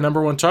to be their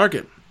number 1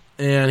 target.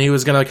 And he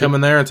was going to come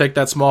in there and take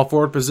that small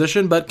forward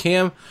position, but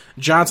Cam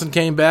Johnson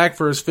came back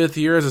for his 5th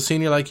year as a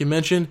senior, like you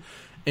mentioned,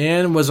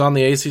 and was on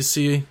the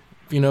ACC,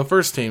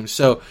 first team.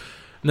 So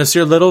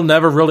Nasir Little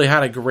never really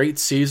had a great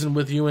season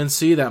with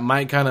UNC. That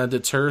might kind of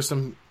deter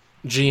some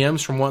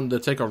GMs from wanting to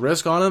take a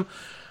risk on him.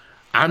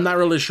 I'm not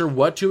really sure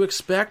what to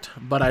expect,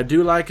 but I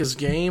do like his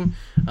game.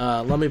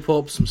 Let me pull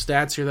up some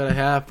stats here that I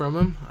have from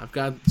him. I've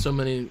got so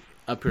many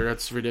up here,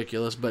 that's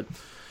ridiculous. But,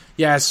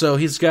 yeah, so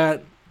he's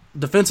got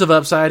defensive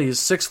upside. He's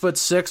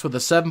 6'6" with a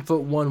 7'1"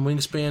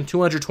 wingspan,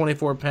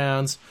 224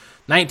 pounds,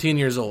 19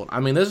 years old. I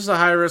mean, this is a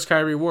high-risk,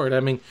 high-reward. I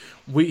mean,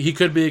 he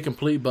could be a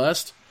complete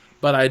bust,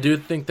 but I do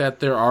think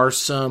that there are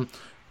some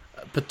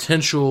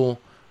potential,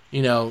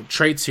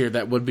 traits here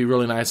that would be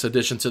really nice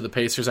addition to the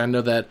Pacers. I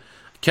know that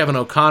Kevin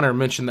O'Connor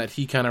mentioned that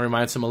he kind of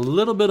reminds him a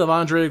little bit of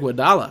Andre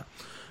Iguodala.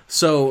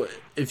 So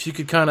if you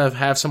could kind of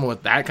have someone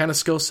with that kind of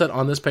skill set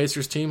on this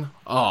Pacers team,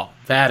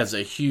 that is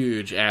a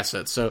huge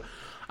asset. So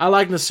I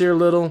like Nasir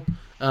Little.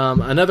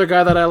 Another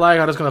guy that I like,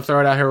 I'm just going to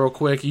throw it out here real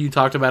quick. You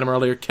talked about him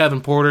earlier,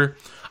 Kevin Porter.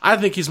 I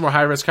think he's more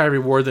high risk, high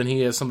reward than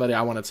he is somebody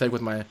I want to take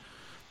with my,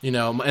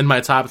 in my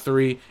top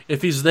 3.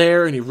 If he's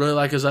there and you really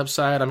like his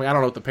upside, I mean, I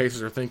don't know what the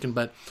Pacers are thinking,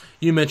 but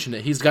you mentioned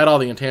it. He's got all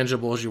the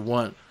intangibles you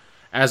want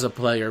as a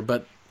player,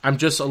 but I'm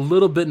just a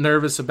little bit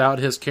nervous about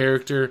his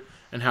character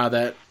and how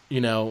that,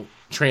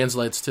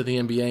 translates to the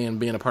NBA and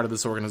being a part of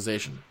this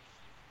organization.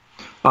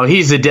 Oh,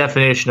 he's the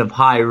definition of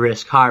high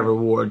risk, high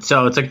reward.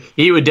 So it's like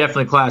he would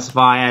definitely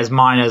classify as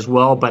mine as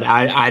well, but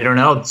I don't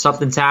know.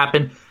 Something's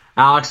happened.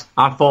 Alex,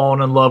 I've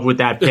fallen in love with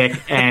that pick.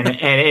 and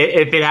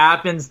if it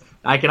happens,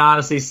 I can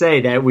honestly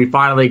say that we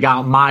finally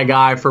got my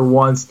guy for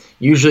once.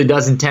 Usually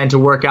doesn't tend to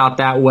work out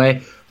that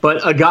way.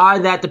 But a guy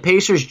that the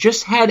Pacers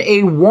just had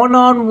a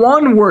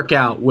one-on-one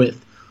workout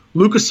with,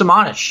 Luka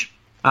Samanic.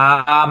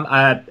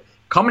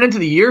 Coming into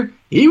the year,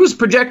 he was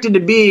projected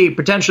to be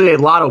potentially a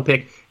lotto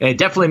pick,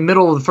 definitely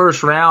middle of the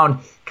first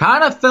round.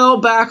 Kind of fell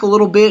back a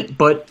little bit,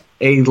 but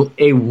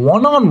a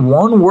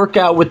one-on-one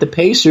workout with the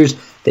Pacers,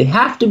 they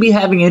have to be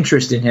having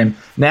interest in him.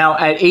 Now,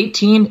 at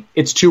 18,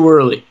 it's too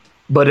early.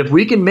 But if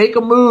we can make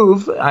a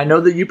move, I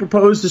know that you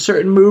proposed a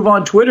certain move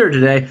on Twitter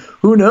today.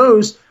 Who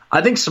knows?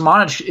 I think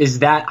Samanic is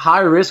that high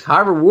risk, high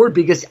reward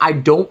because I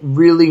don't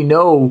really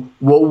know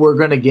what we're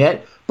going to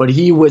get, but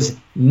he was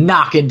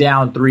knocking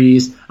down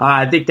threes.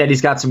 I think that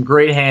he's got some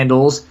great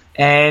handles,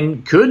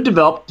 and could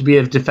develop to be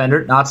a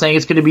defender. Not saying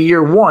it's going to be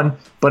year one,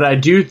 but I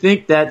do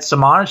think that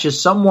Samanic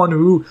is someone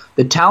who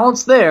the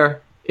talent's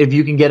there if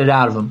you can get it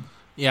out of him.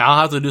 Yeah,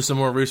 I'll have to do some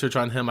more research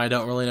on him. I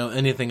don't really know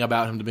anything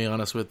about him, to be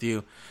honest with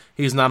you.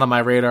 He's not on my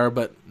radar,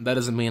 but that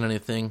doesn't mean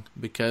anything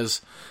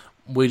because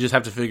we just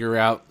have to figure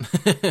out.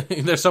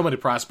 There's so many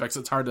prospects,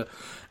 it's hard to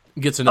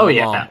get to know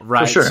them all.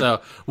 Right, for sure.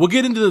 So we'll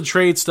get into the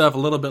trade stuff a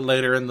little bit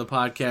later in the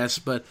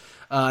podcast, but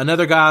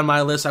another guy on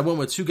my list, I went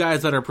with two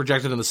guys that are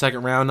projected in the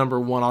second round. Number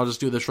one, I'll just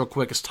do this real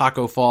quick, is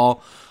Taco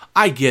Fall.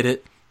 I get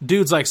it.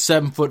 Dude's like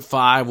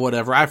 7'5",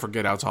 whatever. I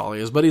forget how tall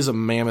he is, but he's a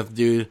mammoth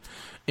dude.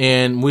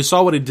 And we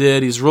saw what he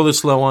did. He's really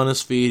slow on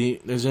his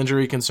feet. There's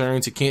injury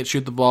concerns. He can't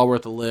shoot the ball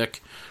worth a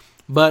lick.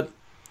 But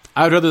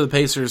I would rather the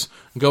Pacers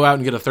go out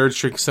and get a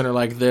third-string center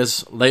like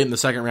this late in the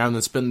second round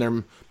than spend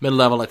their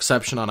mid-level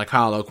exception on a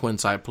Kyle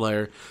O'Quinn-type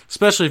player,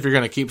 especially if you're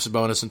going to keep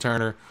Sabonis and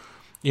Turner.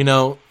 You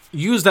know,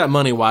 use that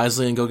money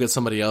wisely and go get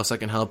somebody else that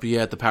can help you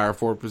at the power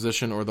forward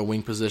position or the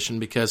wing position,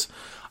 because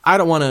I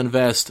don't want to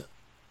invest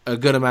a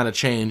good amount of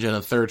change in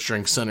a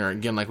third-string center,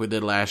 again, like we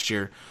did last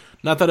year.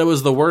 Not that it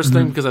was the worst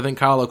thing, because I think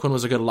Kyle O'Quinn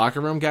was a good locker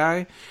room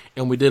guy,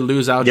 and we did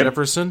lose Al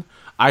Jefferson.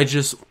 I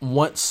just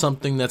want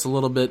something that's a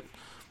little bit,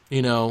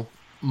 you know,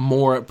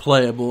 more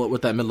playable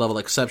with that mid-level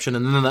exception.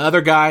 And then the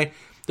other guy,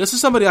 this is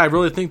somebody I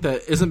really think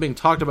that isn't being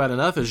talked about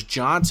enough, is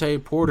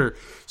Jontay Porter.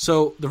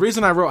 So the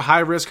reason I wrote high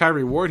risk, high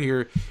reward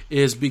here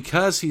is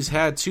because he's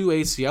had 2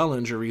 ACL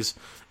injuries,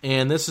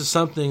 and this is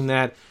something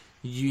that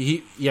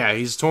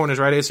he's torn his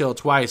right ACL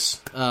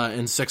twice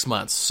in 6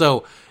 months.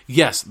 So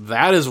yes,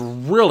 that is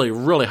really,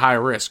 really high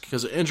risk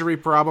because of injury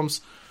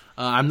problems.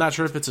 I'm not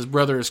sure if it's his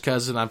brother or his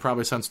cousin. I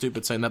probably sound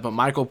stupid saying that, but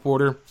Michael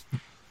Porter,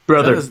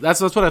 brother.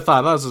 That's what I thought. I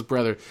thought it was his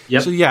brother.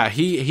 Yep. So yeah,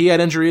 he had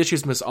injury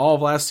issues, missed all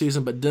of last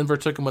season, but Denver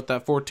took him with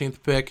that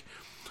 14th pick,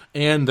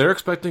 and they're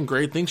expecting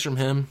great things from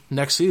him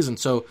next season.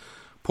 So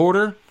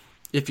Porter,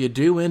 if you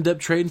do end up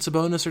trading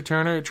Sabonis or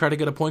Turner, try to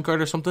get a point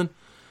guard or something,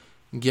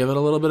 give it a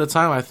little bit of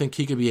time. I think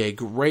he could be a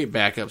great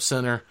backup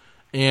center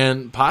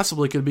and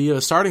possibly could be a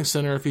starting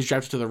center if he's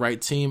drafted to the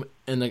right team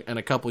in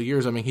a couple of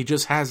years. I mean, he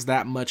just has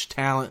that much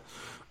talent.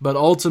 But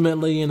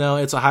ultimately, you know,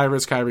 it's a high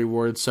risk, high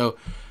reward. So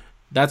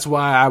that's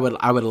why I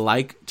would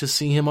like to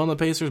see him on the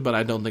Pacers, but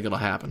I don't think it'll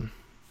happen.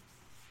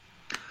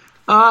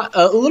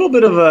 A little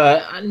bit of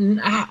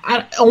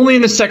only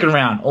in the second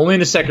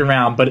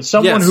round, but it's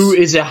someone who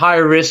is a high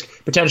risk,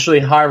 potentially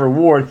high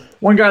reward.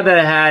 One guy that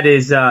I had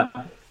is Dylan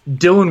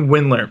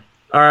Windler.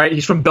 All right,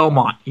 he's from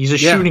Belmont. He's a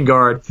shooting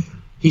guard.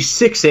 He's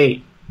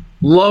 6'8".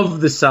 Love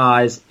the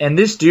size, and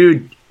this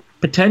dude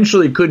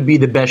potentially could be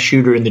the best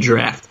shooter in the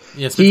draft.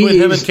 Yeah, it's between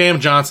him and Cam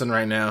Johnson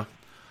right now.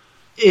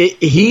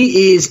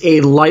 He is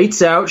a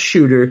lights-out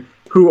shooter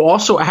who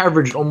also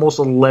averaged almost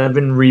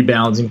 11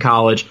 rebounds in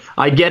college.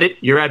 I get it,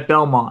 you're at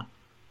Belmont.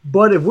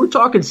 But if we're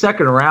talking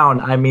second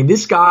round, I mean,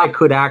 this guy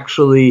could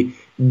actually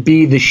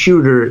be the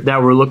shooter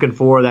that we're looking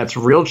for that's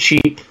real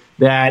cheap,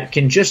 that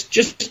can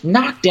just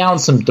knock down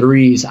some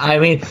threes. I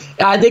mean,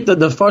 I think that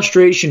the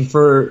frustration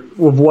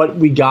with what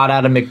we got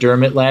out of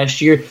McDermott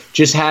last year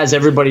just has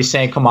everybody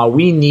saying, come on,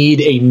 we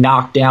need a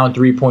knockdown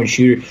three-point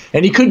shooter.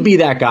 And he could be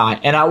that guy.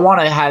 And I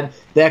want to have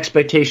the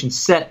expectation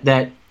set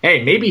that,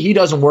 hey, maybe he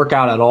doesn't work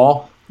out at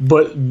all,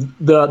 but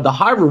the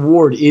high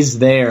reward is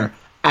there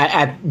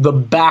at the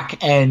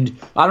back end.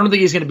 I don't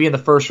think he's going to be in the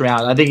first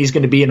round. I think he's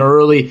going to be an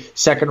early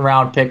second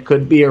round pick,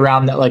 could be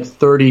around that like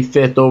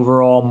 35th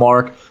overall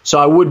mark. So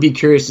I would be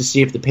curious to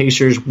see if the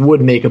Pacers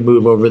would make a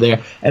move over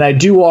there. And I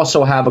do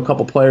also have a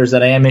couple players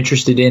that I am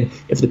interested in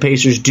if the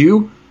Pacers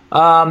do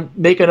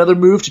make another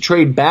move to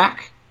trade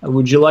back.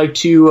 Would you like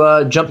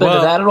to jump into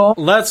that at all?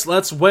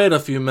 Let's wait a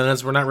few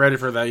minutes. We're not ready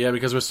for that yet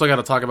because we still got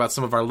to talk about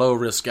some of our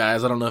low-risk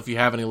guys. I don't know if you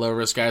have any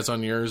low-risk guys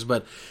on yours,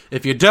 but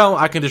if you don't,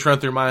 I can just run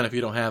through mine if you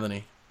don't have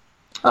any.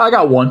 I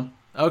got one.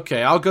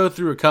 Okay, I'll go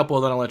through a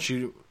couple, then I'll let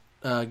you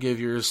give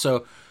yours.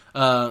 So,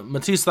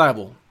 Matisse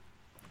Thybulle,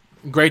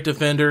 great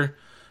defender,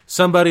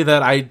 somebody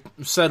that I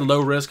said low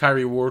risk, high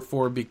reward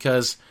for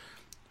because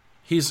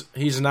he's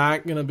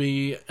not going to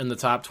be in the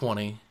top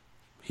 20.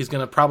 He's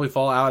going to probably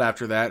fall out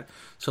after that.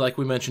 So, like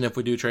we mentioned, if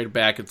we do trade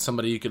back, it's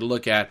somebody you could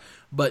look at.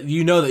 But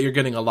you know that you're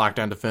getting a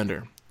lockdown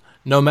defender.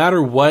 No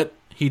matter what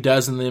he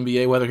does in the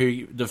NBA, whether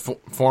he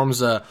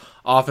forms a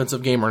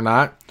offensive game or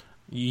not,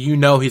 you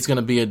know he's going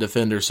to be a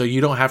defender, so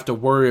you don't have to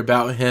worry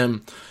about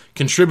him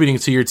contributing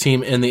to your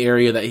team in the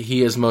area that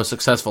he is most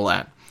successful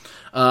at.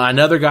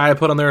 Another guy I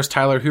put on there is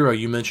Tyler Hero.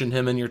 You mentioned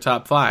him in your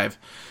top 5.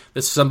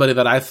 This is somebody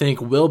that I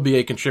think will be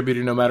a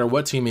contributor no matter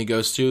what team he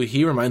goes to.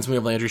 He reminds me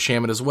of Landry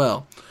Shamet as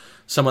well.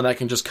 Someone that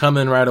can just come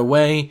in right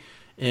away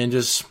and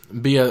just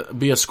be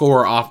a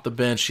scorer off the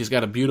bench. He's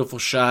got a beautiful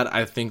shot.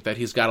 I think that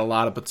he's got a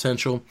lot of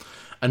potential.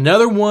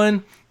 Another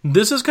one,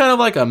 this is kind of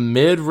like a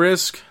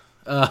mid-risk,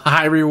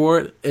 high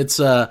reward. It's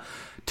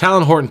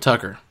Talon Horton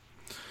Tucker.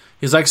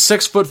 He's like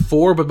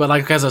 6'4", but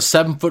like has a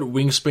 7-foot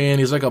wingspan.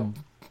 He's like a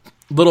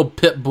little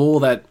pit bull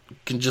that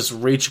can just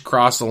reach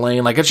across the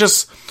lane. Like it's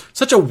just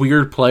such a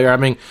weird player. I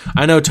mean,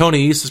 I know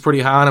Tony East is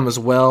pretty high on him as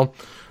well,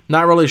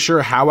 Not really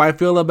sure how I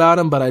feel about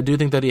him, but I do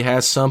think that he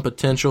has some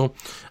potential.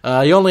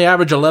 He only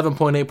averaged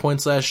 11.8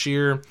 points last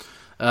year.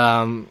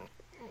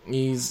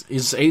 He's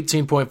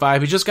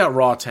 18.5. He just got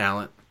raw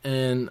talent,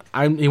 and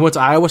he went to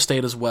Iowa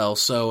State as well.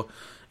 So,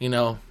 we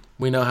know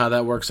how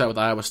that works out with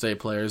Iowa State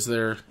players.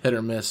 They're hit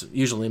or miss,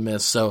 usually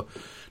miss. So,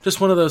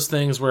 just one of those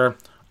things where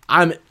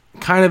I'm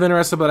kind of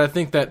interested, but I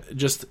think that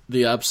just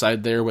the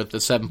upside there with the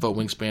 7-foot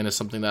wingspan is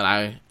something that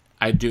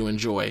I do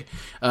enjoy.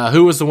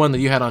 Who was the one that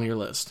you had on your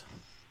list?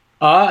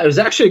 It was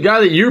actually a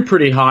guy that you're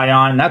pretty high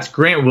on, and that's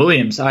Grant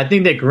Williams. I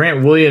think that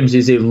Grant Williams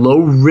is a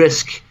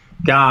low-risk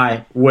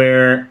guy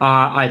where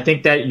I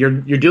think that you're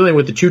dealing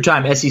with the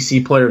 2-time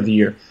SEC Player of the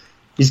Year.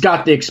 He's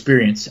got the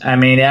experience. I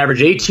mean,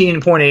 averaged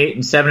 18.8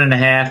 and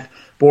 7.5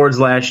 boards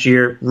last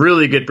year.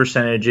 Really good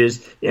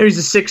percentages.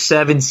 He's a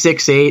 6'7",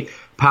 6'8",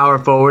 power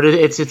forward.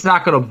 It's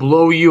not going to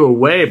blow you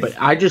away, but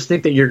I just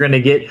think that you're going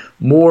to get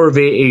more of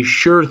a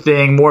sure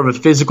thing, more of a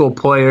physical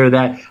player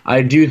that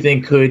I do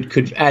think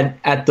could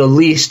at the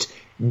least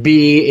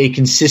be a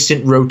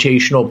consistent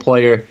rotational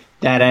player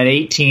that at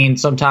 18,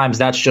 sometimes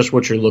that's just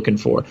what you're looking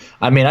for.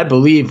 I mean, I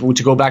believe,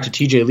 to go back to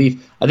TJ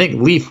Leaf, I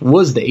think Leaf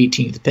was the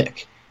 18th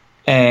pick,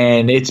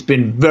 and it's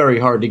been very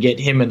hard to get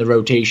him in the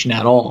rotation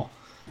at all.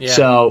 Yeah.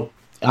 So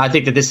I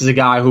think that this is a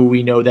guy who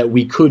we know that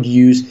we could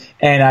use,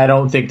 and I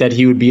don't think that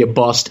he would be a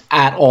bust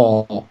at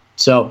all.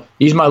 So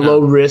he's my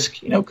low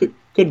risk.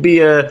 Could be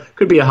a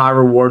high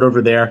reward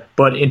over there.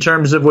 But in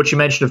terms of what you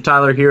mentioned of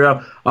Tyler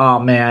Hero, oh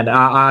man,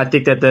 I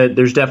think that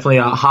there's definitely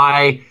a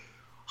high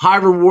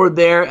reward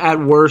there. At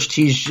worst,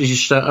 he's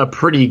just a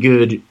pretty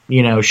good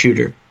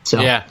shooter.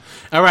 So yeah.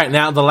 All right.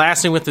 Now the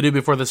last thing we have to do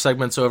before the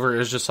segment's over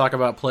is just talk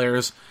about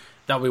players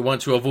that we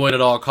want to avoid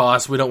at all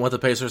costs. We don't want the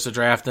Pacers to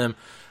draft them.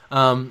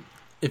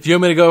 If you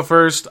want me to go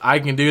first, I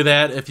can do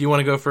that. If you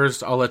want to go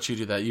first, I'll let you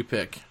do that. You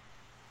pick.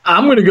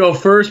 I'm going to go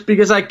first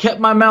because I kept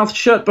my mouth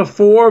shut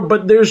before,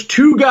 but there's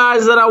 2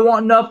 guys that I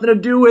want nothing to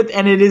do with,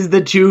 and it is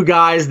the 2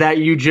 guys that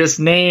you just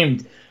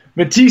named.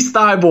 Matisse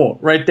Thybulle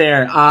right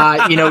there.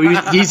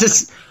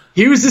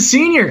 He was a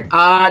senior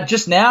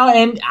just now,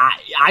 and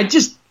I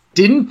just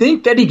didn't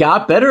think that he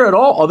got better at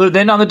all other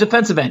than on the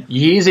defensive end.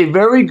 He's a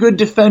very good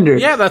defender.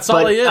 Yeah, that's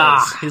all he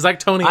is. He's like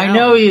Tony Allen. I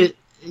know he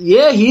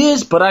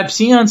is, but I've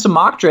seen on some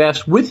mock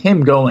drafts with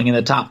him going in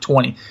the top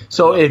 20.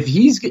 So if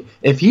he's going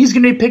to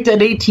be picked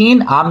at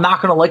 18, I'm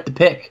not going to like the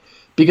pick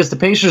because the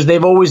Pacers,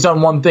 they've always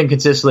done one thing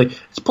consistently.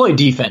 It's play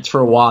defense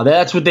for a while.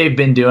 That's what they've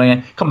been doing.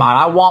 And come on,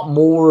 I want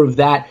more of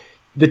that,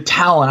 the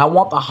talent. I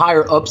want the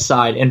higher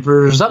upside. And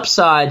for his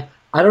upside,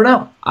 I don't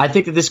know. I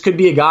think that this could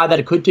be a guy that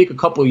it could take a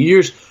couple of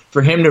years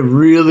for him to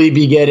really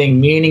be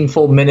getting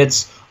meaningful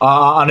minutes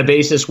on a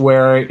basis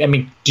where, I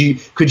mean,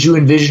 could you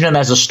envision him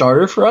as a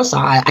starter for us?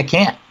 I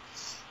can't.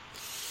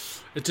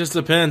 It just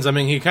depends. I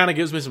mean, he kind of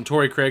gives me some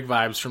Torrey Craig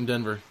vibes from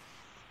Denver.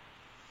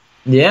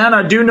 Yeah, and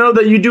I do know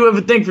that you do have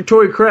a thing for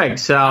Torrey Craig.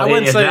 So I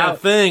wouldn't say a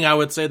thing. I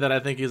would say that I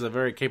think he's a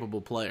very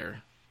capable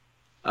player.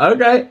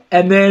 Okay.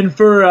 And then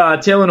for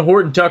Talen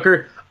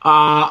Horton-Tucker,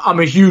 I'm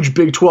a huge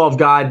Big 12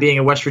 guy, being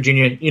a West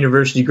Virginia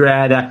University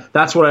grad.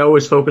 That's what I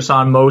always focus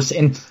on most.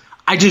 And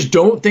I just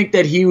don't think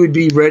that he would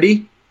be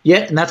ready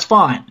yet, and that's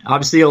fine.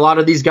 Obviously, a lot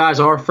of these guys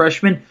are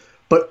freshmen,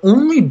 but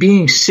only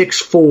being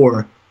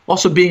 6'4",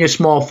 also being a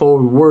small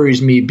forward,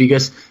 worries me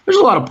because there's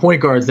a lot of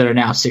point guards that are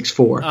now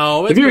 6'4".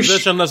 Oh, it's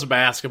positionless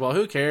basketball.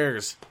 Who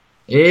cares?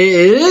 It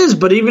is,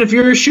 but even if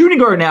you're a shooting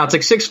guard now, it's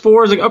like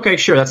 6'4". It's like, okay,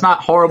 sure, that's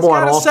not horrible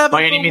at all. He's got a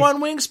 7'1"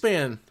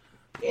 wingspan.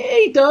 Yeah,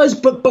 he does,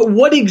 but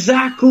what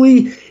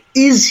exactly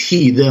is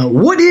he, though?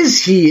 What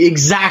is he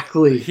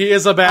exactly? He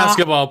is a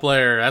basketball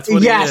player. That's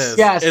what he is.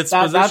 Yes, it's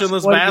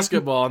positionless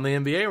basketball in the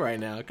NBA right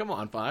now. Come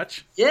on, Foch.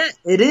 Yeah,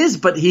 it is,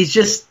 but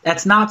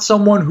that's not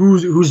someone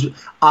who's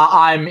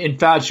I'm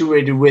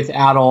infatuated with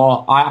at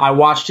all. I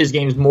watched his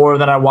games more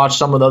than I watched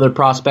some of the other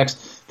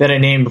prospects that I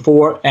named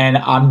before, and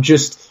I'm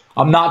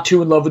not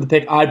too in love with the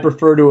pick. I'd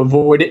prefer to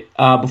avoid it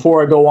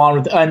before I go on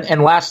with.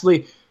 And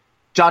lastly,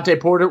 Jontay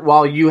Porter,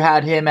 while you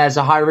had him as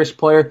a high-risk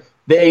player,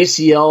 the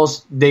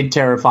ACLs, they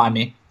terrify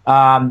me.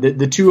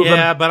 The two of them.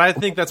 Yeah, but I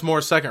think that's more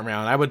second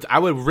round. I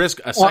would risk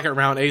a second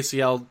round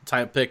ACL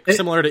type pick,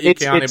 similar to Ike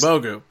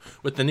Anigbogu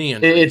with the knee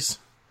injuries.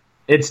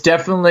 It's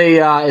definitely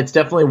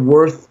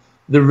worth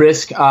the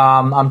risk.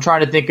 I'm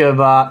trying to think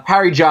of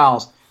Harry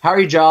Giles.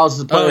 Harry Giles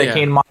is a player that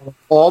came to mind with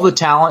all the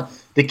talent.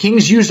 The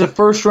Kings used a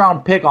first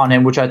round pick on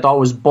him, which I thought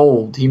was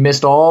bold. He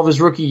missed all of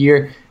his rookie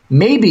year.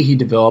 Maybe he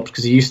developed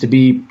because he used to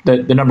be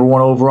the number 1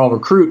 overall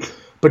recruit.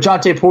 But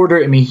Jontay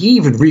Porter, I mean, he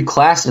even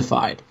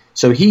reclassified.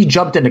 So he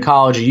jumped into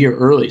college a year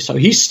early. So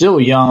he's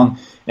still young,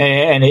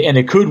 and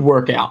it could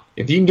work out.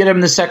 If you can get him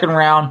in the second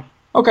round,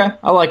 okay,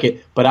 I like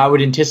it. But I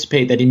would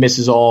anticipate that he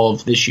misses all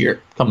of this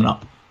year coming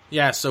up.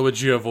 Yeah, so would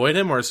you avoid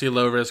him, or is he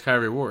low risk, high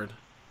reward?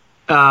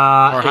 He's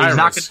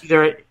not going to be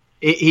there.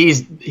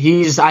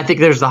 He's. I think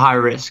there's the high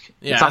risk.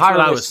 Yeah, it's that's what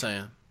I was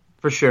saying.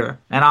 For sure.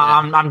 And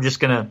I'm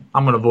gonna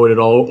avoid it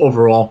all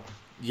overall.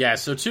 Yeah,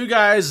 so 2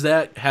 guys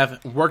that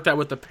have worked out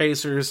with the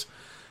Pacers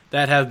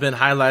that have been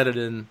highlighted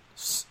in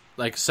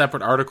like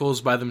separate articles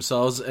by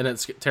themselves, and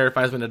it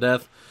terrifies me to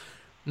death.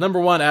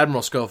 Number one,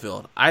 Admiral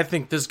Schofield. I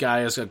think this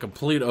guy is a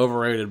complete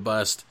overrated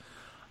bust.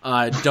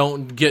 I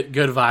don't get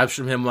good vibes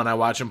from him when I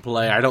watch him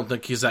play. I don't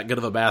think he's that good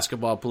of a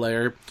basketball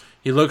player.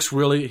 He looks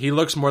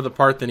more the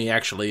part than he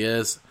actually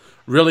is.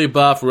 Really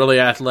buff, really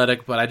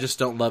athletic, but I just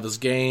don't love his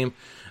game.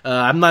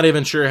 I'm not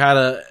even sure how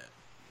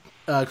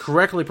to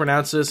correctly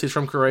pronounce this. He's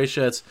from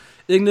Croatia. It's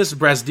Ignas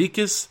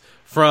Brazdeikis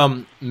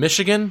from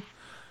Michigan.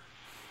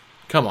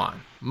 Come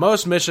on.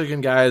 Most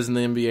Michigan guys in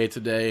the NBA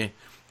today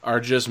are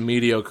just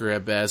mediocre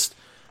at best.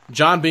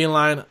 John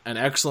Beilein, an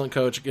excellent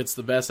coach, gets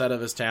the best out of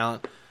his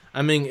talent.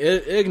 I mean,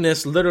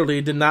 Ignas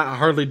literally did not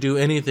hardly do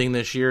anything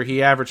this year.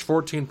 He averaged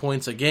 14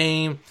 points a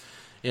game.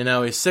 You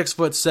know, he's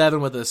 6'7"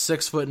 with a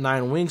 6'9"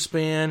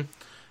 wingspan.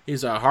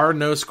 He's a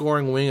hard-nosed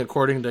scoring wing,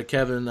 according to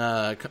Kevin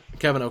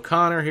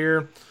O'Connor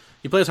here.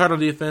 He plays hard on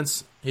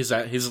defense. He's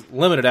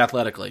limited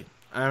athletically.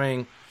 I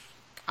mean,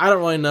 I don't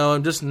really know.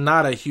 I'm just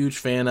not a huge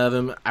fan of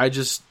him. I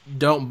just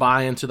don't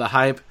buy into the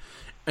hype.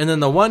 And then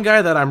the one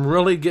guy that I'm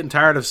really getting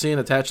tired of seeing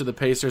attached to the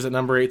Pacers at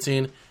number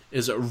 18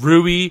 is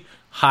Rui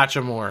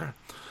Hachimura.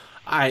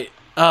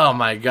 Oh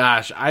my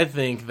gosh, I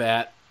think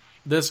that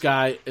this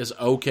guy is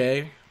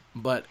okay,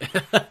 but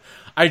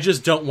I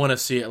just don't want to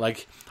see it.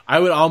 Like, I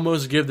would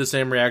almost give the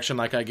same reaction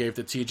like I gave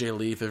to TJ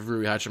Leaf if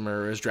Rui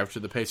Hachimura is drafted to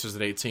the Pacers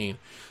at 18.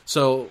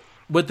 So,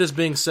 with this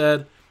being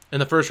said, in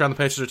the first round, the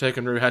Pacers are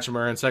taking Rui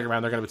Hachimura. In the second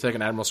round, they're going to be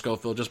taking Admiral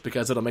Schofield just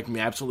because it'll make me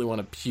absolutely want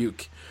to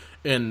puke.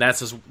 And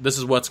this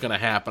is what's going to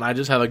happen. I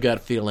just have a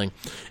gut feeling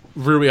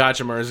Rui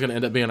Hachimura is going to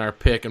end up being our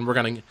pick, and we're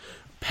going to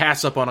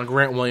pass up on a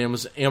Grant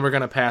Williams, and we're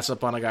going to pass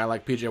up on a guy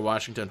like P.J.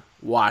 Washington.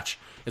 Watch.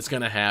 It's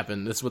going to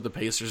happen. This is what the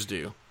Pacers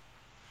do.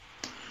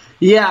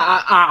 Yeah,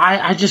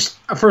 I just,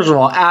 first of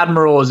all,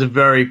 Admiral is a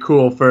very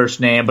cool first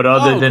name, but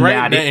other than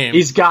that, name.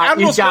 he's got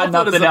Schofield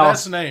nothing is the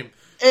else. Best name.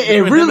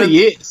 It really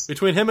is.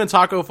 Between him and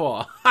Taco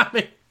Fall. I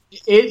mean,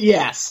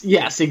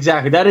 yes,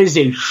 exactly. That is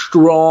a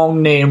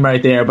strong name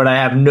right there, but I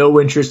have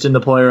no interest in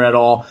the player at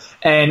all.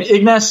 And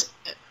Ignas,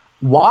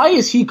 why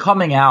is he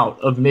coming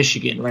out of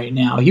Michigan right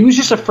now? He was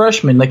just a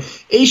freshman. Like,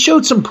 he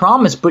showed some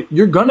promise, but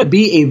you're going to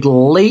be a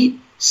late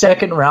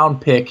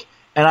second-round pick,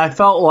 and I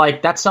felt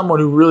like that's someone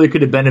who really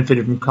could have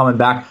benefited from coming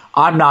back.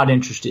 I'm not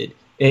interested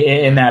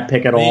in that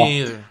pick at all.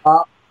 Me either.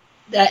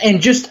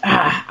 And just,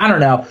 I don't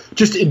know,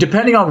 just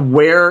depending on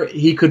where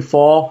he could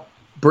fall,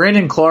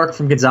 Brandon Clark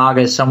from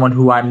Gonzaga is someone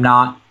who I'm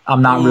not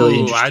really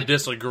interested. I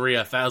disagree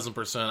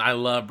 1,000%. I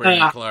love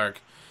Brandon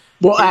Clark.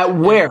 Well, at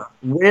where?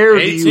 Where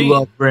 18. Do you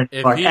love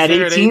Brandon Clark? At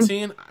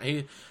 18?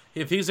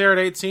 If he's there at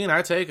 18,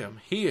 I take him.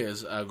 He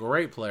is a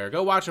great player.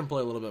 Go watch him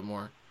play a little bit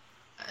more.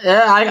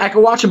 Yeah, I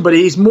can watch him, but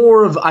he's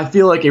more of, I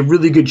feel like, a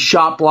really good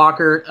shot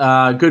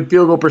blocker, good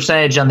field goal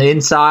percentage on the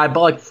inside.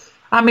 But, like,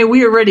 I mean,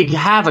 we already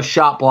have a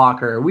shot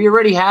blocker. We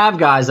already have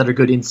guys that are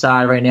good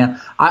inside right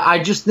now. I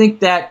just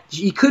think that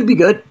he could be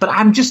good, but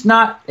I'm just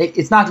not.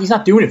 He's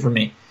not doing it for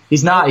me.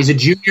 He's not. He's a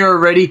junior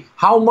already.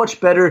 How much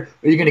better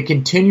are you going to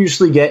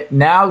continuously get?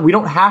 Now, we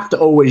don't have to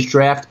always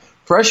draft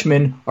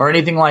freshmen or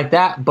anything like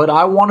that, but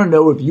I want to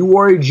know if you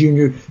are a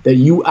junior that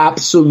you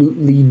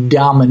absolutely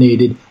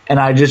dominated,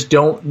 and I just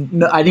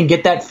don't. I didn't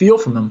get that feel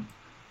from him.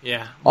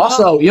 Yeah.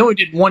 Also, he only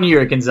did 1 year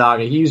at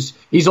Gonzaga.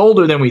 He's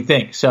older than we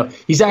think, so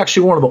he's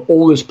actually one of the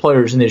oldest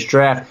players in this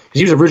draft because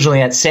he was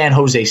originally at San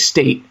Jose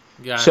State.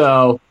 Gotcha.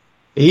 So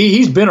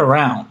he's been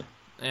around.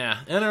 Yeah,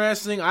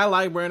 interesting. I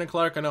like Brandon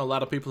Clark. I know a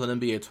lot of people in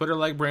NBA Twitter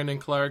like Brandon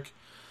Clark,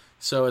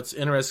 so it's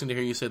interesting to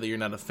hear you say that you're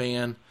not a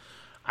fan.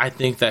 I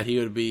think that he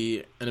would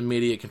be an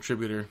immediate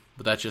contributor,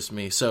 but that's just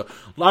me. So,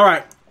 all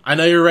right, I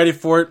know you're ready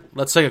for it.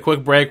 Let's take a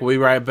quick break. We'll be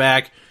right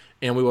back,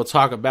 and we will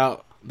talk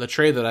about the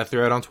trade that I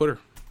threw out on Twitter.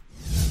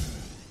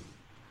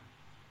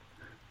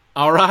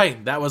 All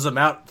right, that was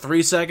about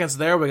 3 seconds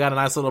there. We got a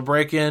nice little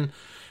break in.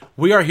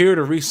 We are here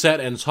to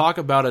reset and talk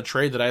about a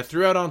trade that I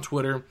threw out on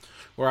Twitter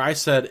where I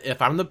said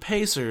if I'm the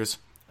Pacers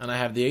and I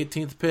have the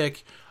 18th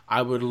pick,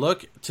 I would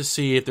look to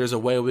see if there's a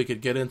way we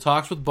could get in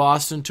talks with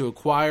Boston to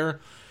acquire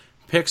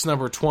picks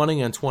number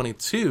 20 and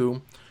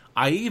 22.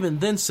 I even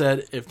then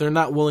said if they're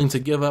not willing to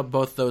give up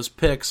both those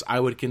picks, I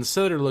would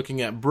consider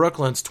looking at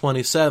Brooklyn's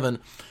 27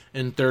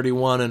 and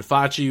 31. And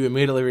Facci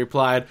immediately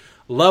replied,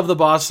 love the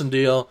Boston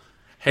deal,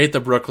 hate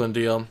the Brooklyn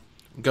deal.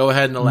 Go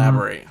ahead and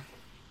elaborate.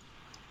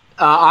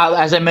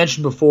 As I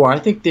mentioned before, I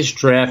think this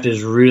draft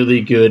is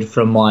really good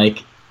from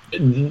like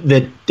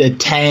the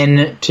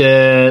 10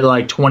 to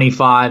like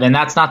 25, and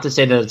that's not to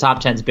say that the top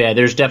 10 is bad.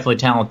 There's definitely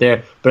talent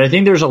there, but I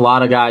think there's a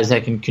lot of guys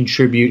that can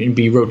contribute and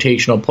be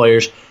rotational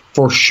players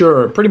for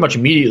sure, pretty much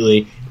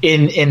immediately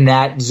in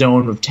that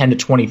zone of 10 to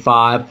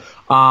 25.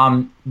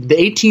 The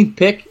 18th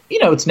pick,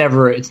 it's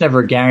never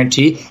a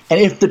guarantee. And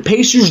if the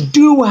Pacers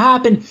do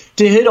happen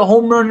to hit a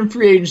home run in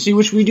free agency,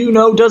 which we do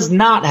know does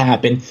not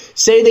happen,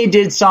 say they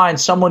did sign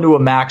someone to a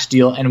max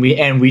deal and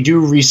we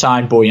do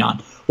re-sign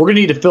Bojan, we're going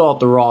to need to fill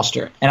out the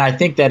roster. And I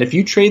think that if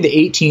you trade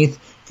the 18th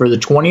for the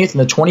 20th and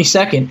the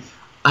 22nd,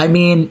 I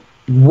mean,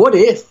 what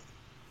if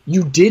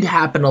you did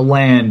happen to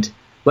land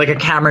like a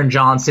Cameron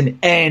Johnson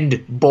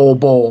and Bol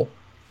Bol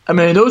I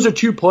mean, those are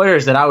two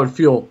players that I would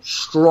feel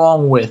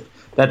strong with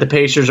that the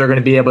Pacers are going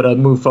to be able to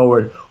move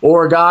forward.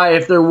 Or a guy,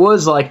 if there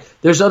was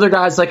there's other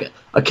guys like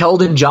a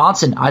Keldon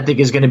Johnson I think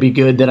is going to be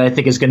good, that I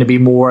think is going to be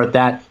more at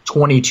that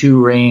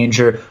 22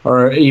 range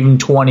or even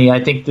 20.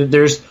 I think that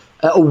there's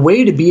a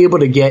way to be able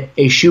to get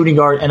a shooting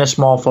guard and a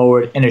small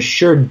forward and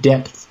assured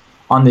depth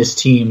on this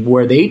team,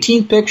 where the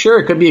 18th pick, sure,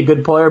 it could be a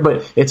good player,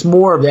 but it's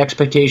more of the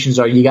expectations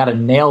are you got to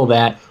nail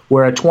that,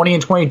 where at 20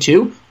 and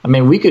 22, I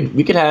mean, we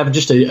could have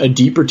just a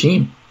deeper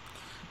team.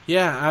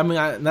 Yeah, I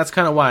mean, that's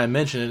kind of why I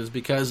mention it, is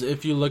because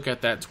if you look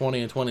at that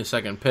 20 and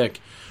 22nd pick,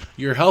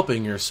 you're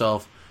helping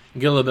yourself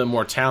get a little bit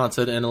more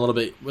talented and a little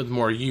bit with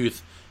more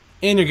youth,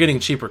 and you're getting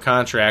cheaper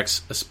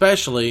contracts,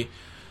 especially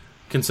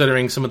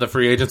considering some of the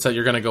free agents that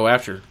you're going to go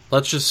after.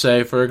 Let's just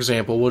say, for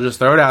example, we'll just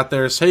throw it out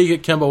there. Say you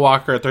get Kemba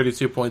Walker at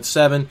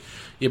 32.7,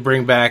 you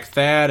bring back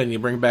Thad, and you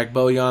bring back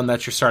Bojan.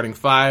 That's your starting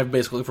five.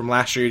 Basically, from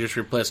last year, you just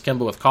replaced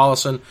Kemba with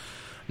Collison.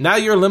 Now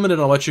you're limited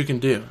on what you can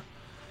do.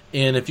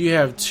 And if you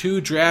have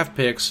 2 draft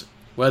picks,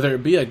 whether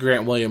it be a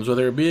Grant Williams,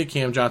 whether it be a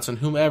Cam Johnson,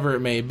 whomever it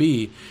may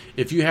be,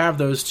 if you have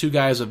those 2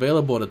 guys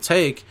available to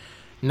take,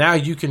 now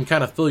you can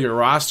kind of fill your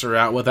roster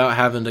out without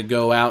having to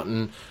go out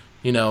and,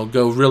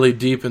 go really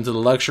deep into the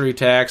luxury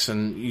tax,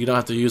 and you don't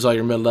have to use all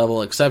your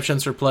mid-level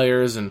exceptions for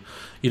players, and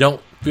you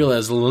don't feel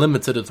as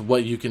limited as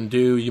what you can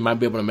do. You might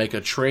be able to make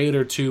a trade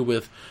or two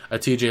with a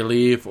TJ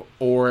Leaf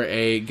or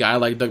a guy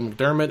like Doug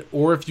McDermott,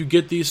 or if you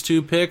get these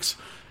 2 picks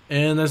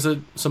and there's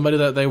somebody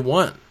that they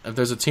want. If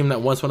there's a team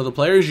that wants one of the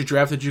players you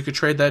drafted, you could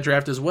trade that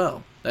draft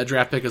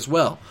pick as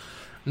well.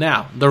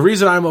 Now, the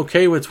reason I'm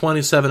okay with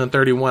 27 and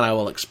 31, I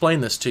will explain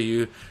this to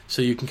you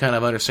so you can kind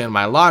of understand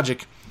my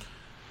logic.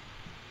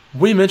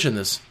 We mentioned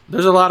this.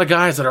 There's a lot of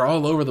guys that are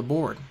all over the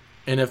board.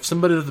 And if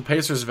somebody that the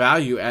Pacers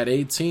value at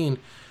 18,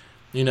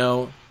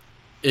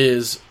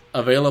 is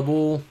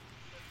available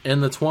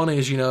in the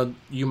 20s,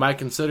 you might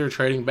consider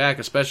trading back,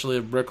 especially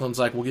if Brooklyn's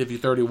like, we'll give you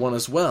 31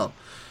 as well.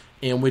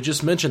 And we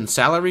just mentioned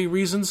salary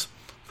reasons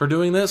for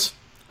doing this.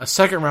 A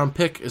second-round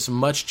pick is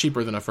much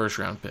cheaper than a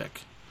first-round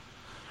pick.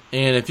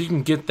 And if you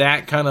can get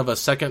that kind of a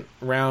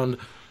second-round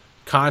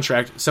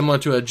contract, similar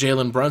to a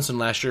Jalen Brunson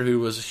last year, who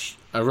was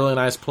a really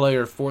nice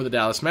player for the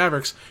Dallas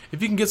Mavericks,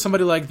 if you can get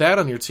somebody like that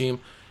on your team,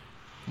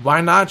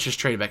 why not just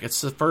trade back?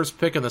 It's the first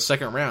pick in the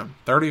second round.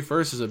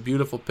 31st is a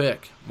beautiful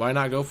pick. Why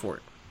not go for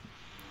it?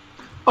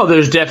 Oh,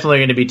 there's definitely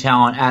going to be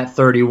talent at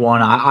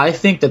 31. I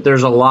think that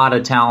there's a lot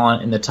of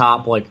talent in the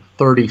top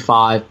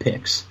 35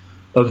 picks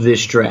of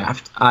this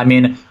draft. I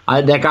mean,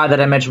 that guy that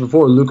I mentioned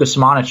before, Luka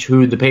Smanic,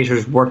 who the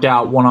Pacers worked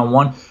out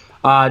one-on-one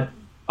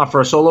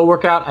for a solo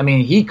workout, I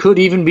mean, he could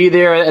even be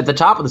there at the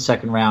top of the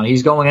second round.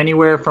 He's going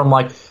anywhere from,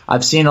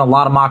 I've seen a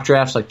lot of mock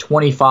drafts,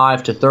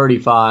 25 to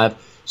 35.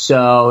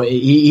 So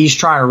he's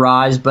trying to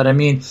rise. But, I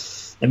mean,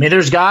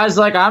 there's guys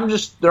I'm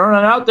just throwing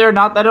it out there.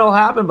 Not that it'll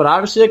happen, but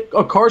obviously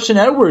a Carson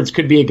Edwards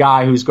could be a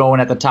guy who's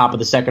going at the top of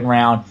the second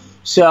round.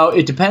 So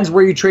it depends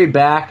where you trade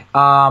back.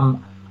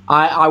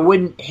 I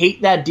wouldn't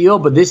hate that deal,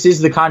 but this is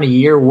the kind of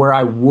year where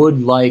I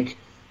would like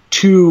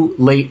 2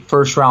 late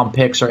first-round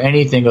picks or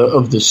anything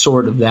of the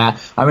sort of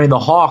that. I mean, the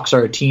Hawks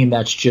are a team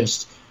that's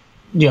just,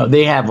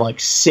 they have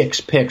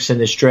 6 picks in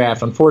this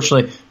draft.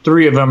 Unfortunately,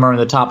 3 of them are in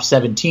the top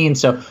 17,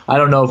 so I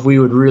don't know if we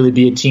would really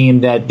be a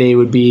team that they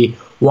would be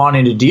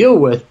wanting to deal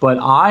with, but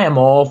I am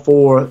all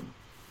for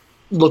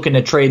looking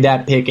to trade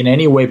that pick in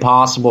any way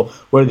possible,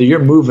 whether you're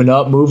moving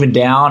up, moving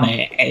down,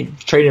 and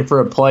trading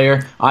for a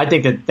player. I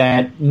think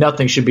that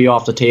nothing should be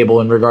off the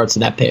table in regards to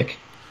that pick.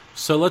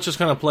 So let's just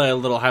kind of play a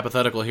little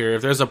hypothetical here.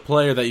 If there's a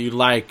player that you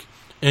like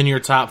in your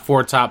top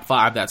 4, top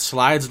 5 that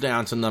slides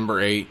down to number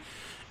 8,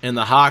 and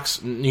the Hawks,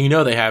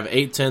 they have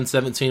 8, 10,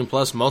 17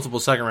 plus multiple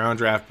second-round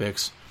draft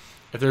picks.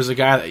 If there's a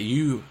guy that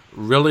you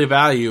really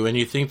value and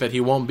you think that he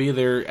won't be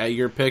there at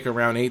your pick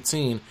around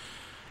 18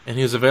 and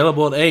he's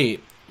available at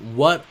 8,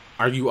 what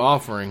are you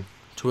offering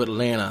to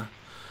Atlanta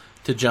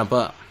to jump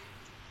up?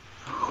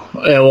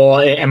 Well,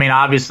 I mean,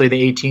 obviously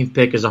the 18th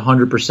pick is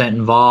 100%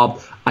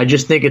 involved. I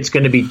just think it's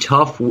going to be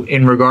tough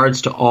in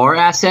regards to our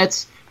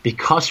assets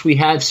because we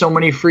have so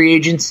many free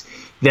agents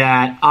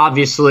that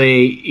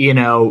obviously,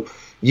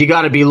 you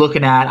got to be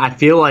looking at. I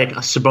feel like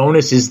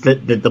Sabonis is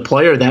the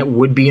player that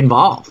would be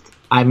involved.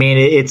 I mean,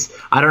 it's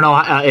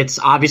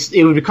obvious.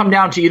 It would come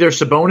down to either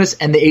Sabonis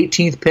and the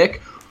 18th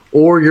pick,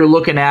 or you're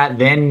looking at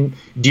then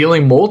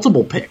dealing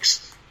multiple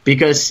picks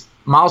because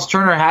Miles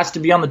Turner has to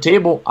be on the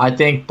table, I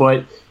think.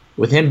 But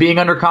with him being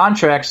under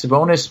contract,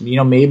 Sabonis,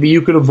 maybe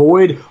you could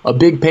avoid a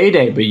big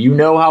payday. But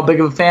how big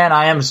of a fan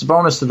I am of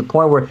Sabonis to the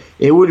point where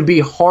it would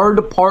be hard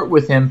to part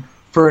with him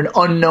for an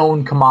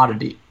unknown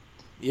commodity.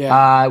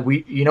 Yeah,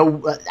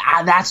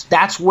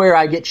 that's where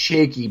I get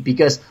shaky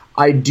because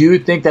I do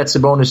think that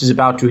Sabonis is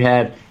about to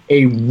have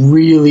a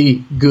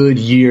really good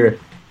year.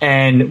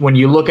 And when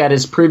you look at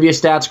his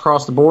previous stats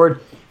across the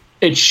board,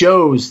 it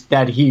shows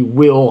that he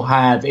will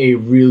have a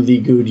really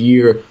good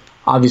year,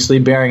 obviously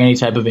bearing any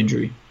type of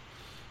injury.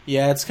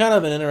 Yeah, it's kind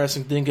of an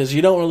interesting thing because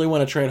you don't really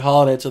want to trade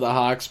Holiday to the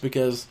Hawks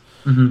because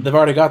they've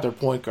already got their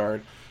point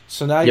guard.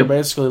 So now you're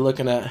basically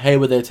looking at, hey,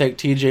 would they take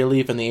TJ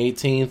Leaf in the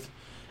 18th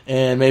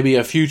and maybe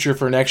a future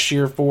for next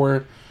year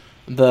for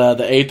the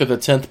 8th or the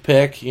 10th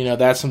pick? You know,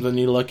 that's something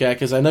you look at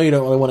because I know you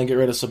don't really want to get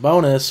rid of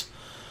Sabonis.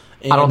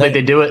 I don't think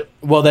they do it.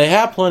 Well, they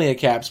have plenty of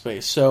cap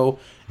space. So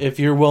if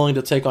you're willing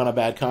to take on a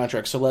bad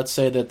contract, so let's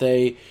say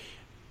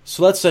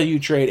you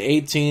trade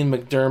 18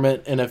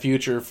 McDermott in a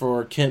future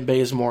for Kent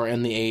Bazemore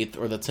in the 8th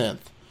or the 10th.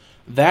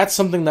 That's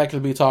something that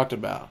could be talked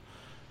about.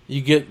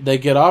 They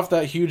get off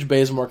that huge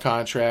Bazemore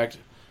contract.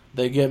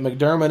 They get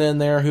McDermott in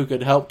there who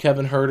could help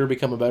Kevin Huerter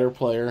become a better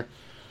player.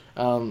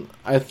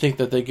 I think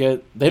that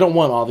they don't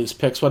want all these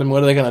picks. What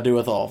are they going to do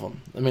with all of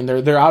them? I mean,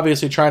 they're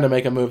obviously trying to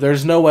make a move.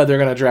 There's no way they're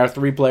going to draft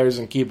 3 players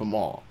and keep them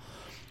all.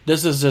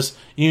 This is just,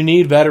 you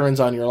need veterans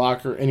in your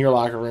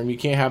locker room. You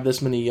can't have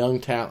this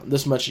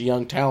much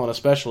young talent,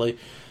 especially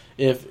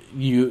if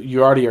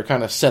you already are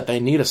kind of set. They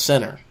need a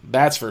center,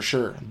 that's for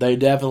sure. They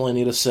definitely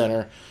need a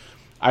center.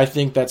 I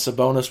think that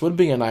Sabonis would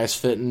be a nice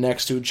fit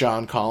next to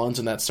John Collins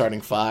in that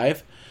starting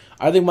 5.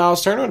 I think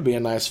Miles Turner would be a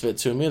nice fit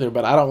to him either,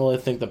 but I don't really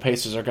think the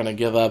Pacers are going to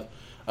give up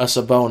a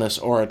Sabonis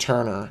or a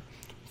Turner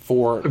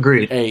for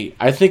 8.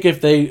 I think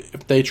if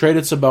they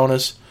traded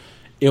Sabonis,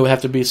 it would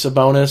have to be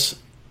Sabonis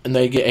and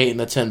they get 8 and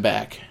the 10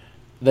 back.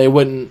 They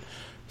wouldn't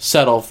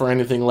settle for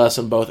anything less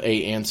than both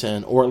 8 and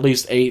 10, or at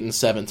least 8 and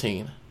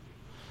 17.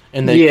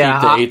 And they keep the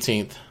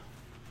 18th.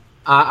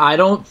 I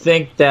don't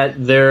think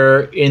that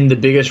they're in the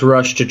biggest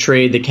rush to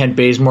trade the Kent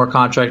Bazemore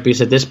contract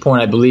because at this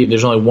point I believe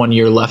there's only 1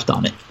 year left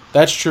on it.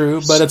 That's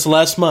true, but it's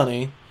less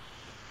money.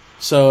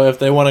 So if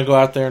they want to go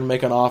out there and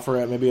make an offer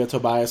at maybe a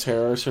Tobias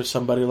Harris or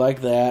somebody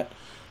like that,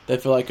 they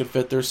feel like could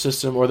fit their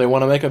system, or they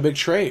want to make a big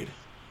trade.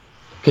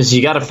 Because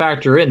you got to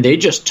factor in they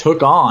just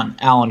took on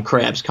Alan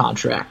Crabb's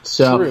contract,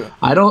 so true.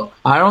 I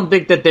don't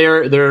think that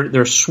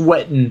they're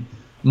sweating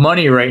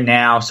money right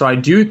now. So I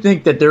do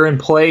think that they're in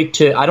play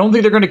to. I don't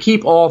think they're going to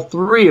keep all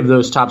 3 of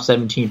those top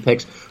 17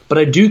 picks, but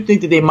I do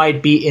think that they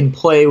might be in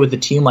play with a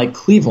team like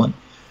Cleveland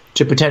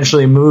to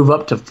potentially move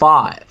up to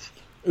 5.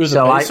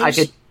 So I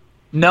could.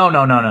 No.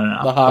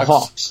 The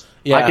Hawks.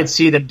 Yeah. I could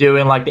see them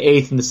doing like the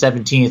 8th and the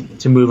 17th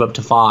to move up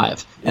to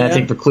 5. And I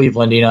think for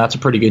Cleveland, that's a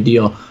pretty good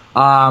deal.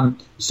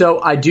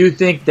 So I do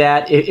think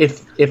that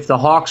if the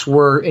Hawks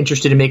were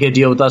interested in making a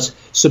deal with us,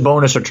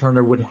 Sabonis or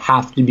Turner would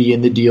have to be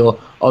in the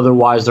deal.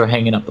 Otherwise, they're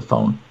hanging up the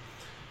phone.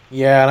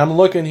 Yeah, and I'm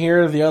looking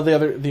here.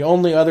 The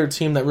only other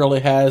team that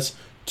really has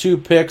 2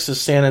 picks is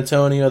San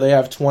Antonio. They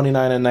have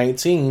 29 and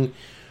 19.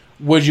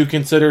 Would you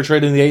consider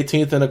trading the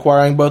 18th and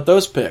acquiring both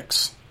those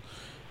picks?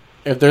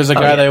 If there's a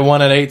guy they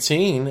want at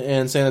 18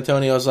 and San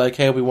Antonio's like,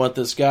 hey, we want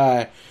this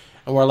guy,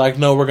 and we're like,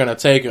 no, we're going to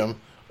take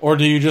him. Or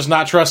do you just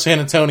not trust San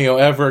Antonio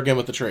ever again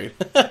with the trade?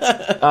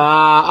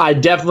 I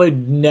definitely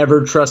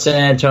never trust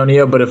San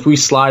Antonio, but if we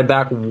slide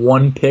back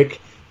 1 pick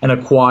and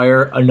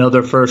acquire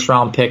another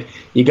first-round pick,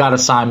 you got to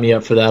sign me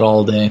up for that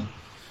all day.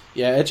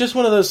 Yeah, it's just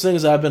one of those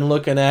things I've been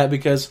looking at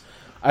because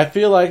I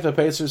feel like the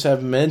Pacers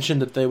have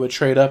mentioned that they would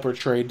trade up or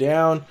trade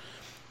down.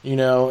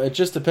 It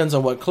just depends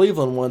on what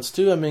Cleveland wants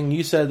to. I mean,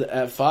 you said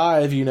at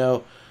 5,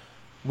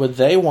 would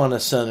they want a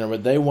center?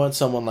 Would they want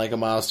someone like a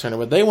Miles Turner?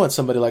 Would they want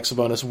somebody like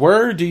Sabonis?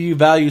 Where do you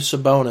value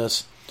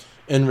Sabonis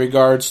in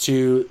regards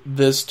to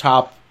the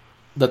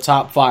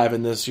top 5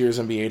 in this year's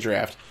NBA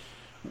draft?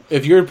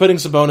 If you're putting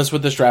Sabonis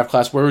with this draft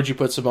class, where would you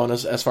put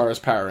Sabonis as far as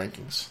power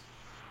rankings?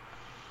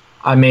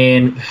 I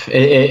mean,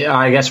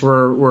 I guess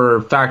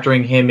we're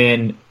factoring him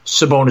in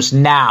Sabonis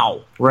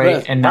now, right?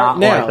 Yes, and not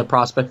now. Like the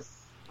prospect.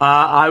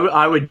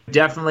 I would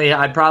definitely.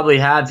 I'd probably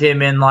have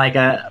him in like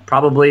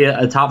probably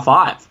a top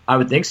 5. I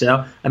would think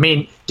so. I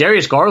mean,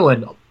 Darius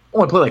Garland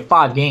only played like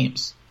 5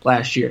 games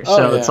last year,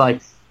 so it's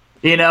like,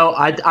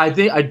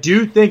 I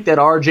do think that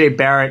R.J.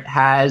 Barrett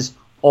has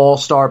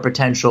all-star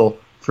potential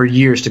for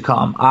years to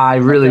come. I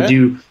really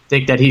do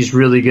think that he's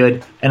really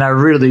good, and I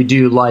really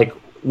do like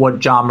what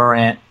John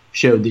Morant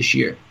showed this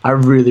year. I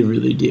really,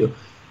 really do.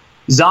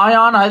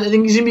 Zion, I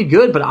think he's going to be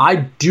good, but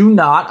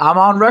I'm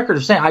on record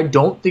of saying I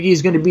don't think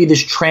he's going to be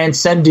this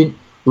transcendent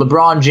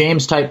LeBron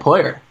James type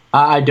player.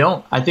 I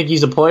don't. I think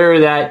he's a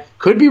player that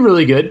could be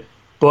really good,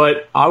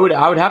 but I would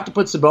have to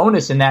put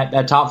Sabonis in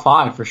that top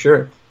 5 for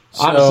sure.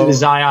 So, obviously, the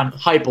Zion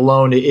hype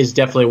alone is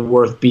definitely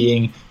worth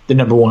being the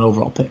number 1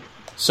 overall pick.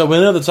 So we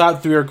know the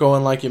top 3 are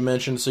going like you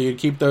mentioned, so you'd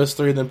keep those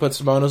 3, then put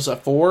Sabonis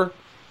at 4?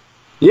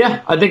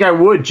 Yeah, I think I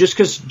would, just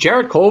because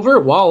Jarrett Culver,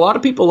 while a lot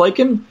of people like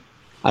him,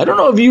 I don't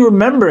know if you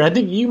remember, I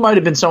think you might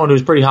have been someone who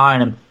was pretty high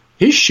on him.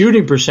 His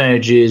shooting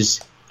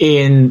percentages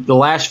in the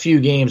last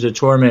few games of the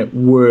tournament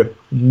were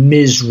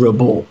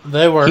miserable.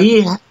 They were.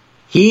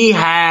 He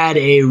had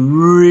a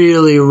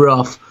really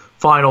rough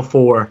Final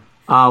Four,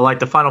 like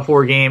the Final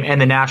Four game and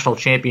the national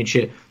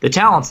championship. The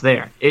talent's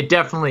there. It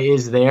definitely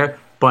is there,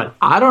 but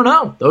I don't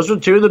know. Those were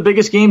 2 of the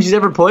biggest games he's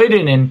ever played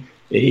in, and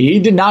he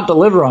did not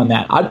deliver on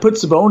that. I'd put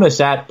Sabonis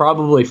at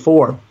probably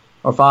 4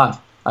 or 5.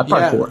 I'd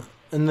probably 4.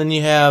 And then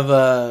you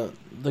have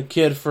the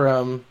kid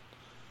from,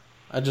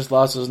 I just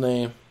lost his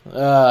name.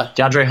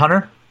 DeAndre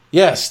Hunter?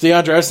 Yes,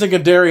 DeAndre. I was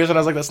thinking Darius, and I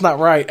was like, that's not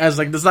right. I was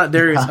like, that's not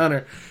Darius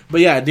Hunter. But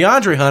yeah,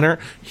 DeAndre Hunter,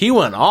 he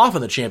went off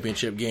in the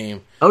championship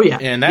game. Oh, yeah.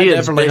 And that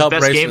definitely helped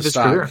raise his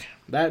stock.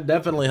 That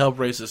definitely helped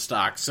raise his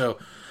stock. So,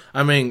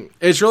 I mean,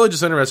 it's really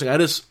just interesting. I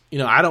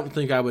don't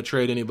think I would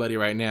trade anybody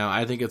right now.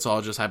 I think it's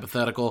all just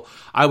hypothetical.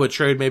 I would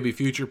trade maybe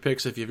future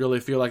picks if you really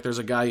feel like there's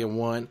a guy you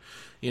want.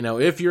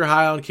 If you're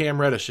high on Cam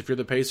Reddish, if you're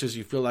the Pacers,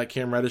 you feel like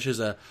Cam Reddish is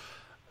an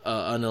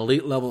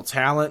elite level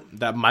talent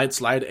that might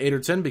slide to 8 or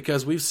 10,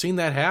 because we've seen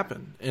that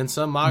happen in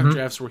some mock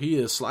drafts where he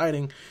is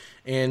sliding,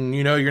 and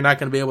you're not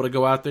going to be able to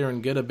go out there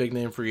and get a big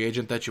name free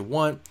agent that you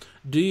want.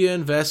 Do you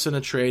invest in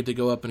a trade to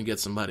go up and get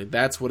somebody?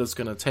 That's what it's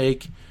going to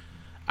take.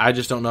 I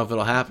just don't know if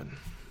it'll happen.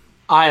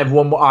 I have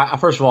one more.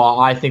 First of all,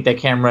 I think that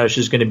Cam Reddish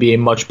is going to be a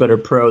much better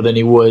pro than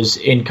he was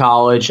in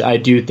college. I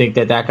do think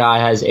that guy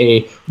has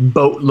a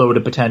boatload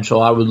of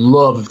potential. I would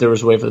love if there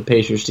was a way for the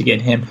Pacers to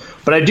get him.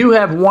 But I do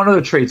have one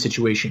other trade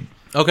situation.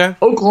 Okay.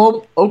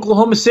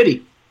 Oklahoma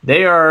City.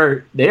 They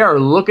are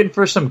looking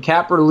for some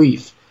cap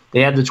relief.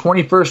 They have the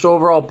 21st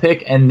overall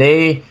pick, and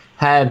they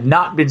have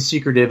not been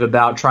secretive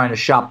about trying to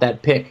shop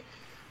that pick.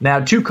 Now,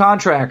 2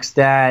 contracts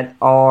that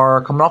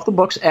are coming off the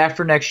books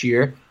after next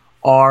year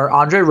are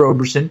Andre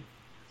Roberson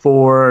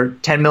for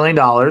 $10 million,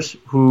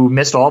 who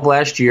missed all of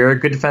last year, a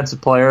good defensive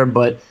player,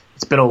 but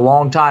it's been a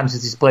long time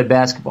since he's played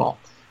basketball.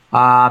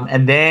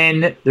 And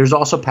then there's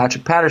also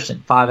Patrick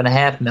Patterson,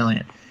 $5.5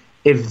 million.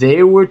 If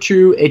they were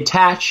to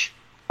attach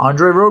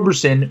Andre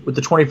Roberson with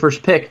the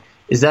 21st pick,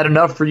 is that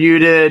enough for you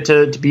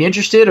to be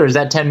interested, or is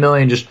that $10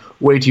 million just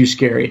way too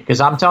scary? Because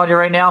I'm telling you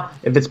right now,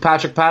 if it's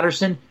Patrick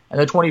Patterson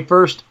and the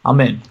 21st, I'm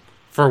in.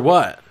 For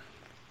what?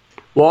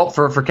 Well,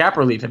 for cap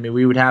relief, I mean,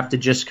 we would have to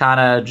just kind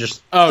of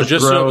just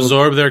to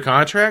absorb their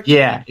contract?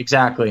 Yeah,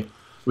 exactly.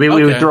 We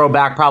would throw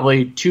back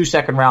probably 2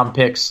 second-round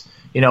picks,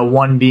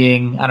 one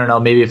being, I don't know,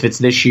 maybe if it's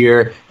this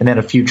year, and then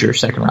a future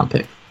second-round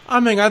pick. I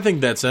mean, I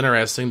think that's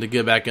interesting to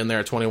get back in there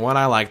at 21.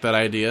 I like that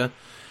idea.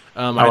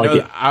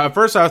 At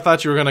first, I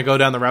thought you were going to go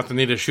down the route to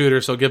need a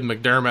shooter, so give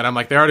McDermott. I'm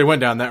like, they already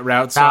went down that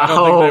route, so I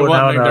don't think they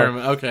want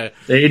McDermott. No. Okay.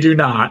 They do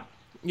not.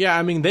 Yeah,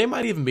 I mean, they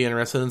might even be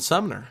interested in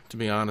Sumner, to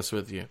be honest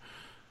with you.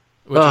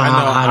 Which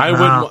I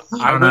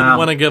wouldn't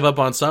want to give up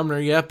on Sumner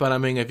yet, but I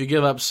mean, if you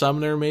give up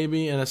Sumner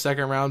maybe in a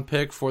second-round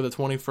pick for the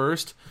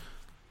 21st,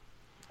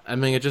 I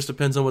mean, it just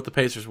depends on what the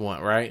Pacers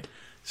want, right?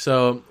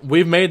 So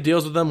we've made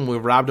deals with them.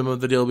 We've robbed them of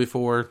the deal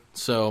before.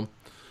 So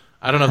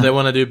I don't know if they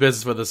want to do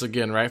business with us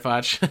again, right,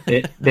 Foch?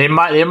 They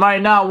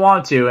might not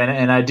want to,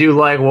 and I do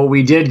like what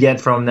we did get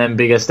from them,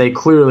 because they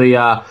clearly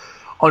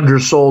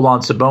undersold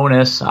on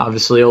Sabonis,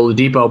 obviously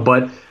Oladipo.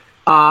 But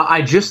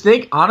I just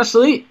think,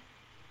 honestly,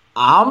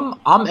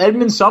 I'm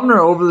Edmund Sumner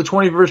over the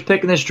 21st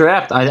pick in this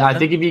draft. I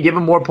think if you give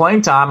him more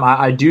playing time,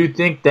 I do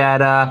think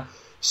that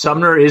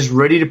Sumner is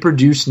ready to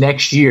produce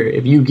next year.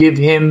 If you give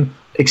him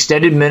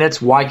extended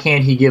minutes, why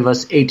can't he give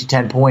us 8 to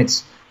 10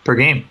 points per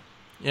game?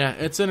 Yeah,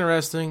 it's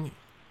interesting.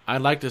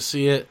 I'd like to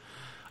see it.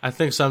 I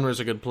think Sumner's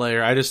a good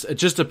player. It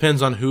just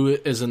depends on who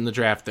is in the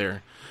draft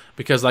there.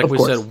 Because like we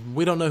said,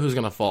 we don't know who's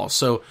going to fall.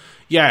 So,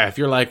 yeah, if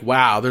you're like,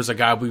 wow, there's a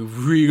guy we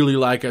really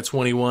like at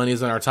 21.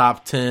 He's in our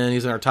top 10.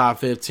 He's in our top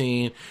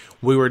 15.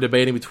 We were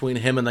debating between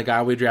him and the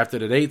guy we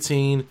drafted at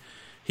 18.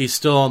 He's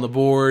still on the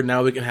board.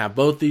 Now we can have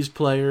both these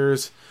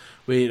players.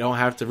 We don't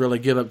have to really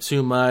give up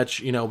too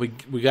much.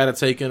 We got to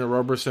take in a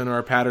Roberson or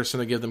a Patterson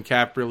to give them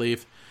cap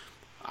relief.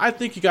 I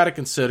think you got to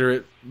consider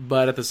it.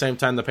 But at the same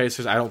time, the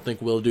Pacers, I don't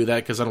think will do that,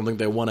 because I don't think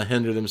they want to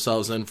hinder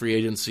themselves in free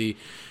agency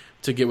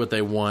to get what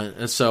they want.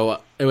 And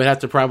so it would have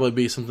to probably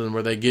be something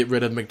where they get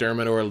rid of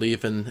McDermott or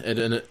Leaf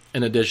in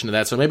addition to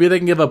that. So maybe they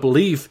can give up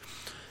Leaf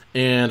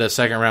and a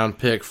second-round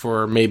pick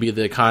for maybe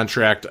the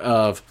contract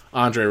of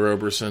Andre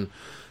Roberson,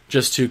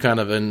 just to kind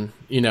of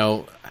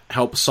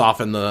help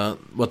soften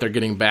what they're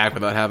getting back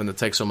without having to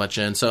take so much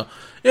in. So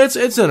it's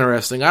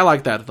interesting. I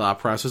like that thought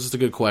process. It's a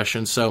good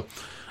question. So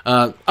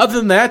other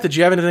than that, did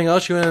you have anything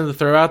else you wanted to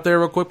throw out there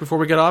real quick before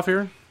we get off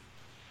here?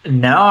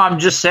 No, I'm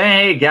just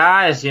saying, hey,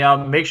 guys,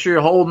 make sure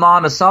you're holding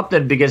on to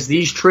something, because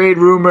these trade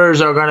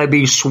rumors are going to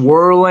be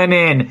swirling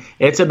in.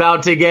 It's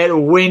about to get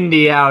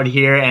windy out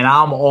here, and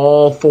I'm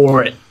all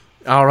for it.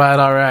 All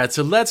right.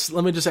 So let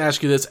me just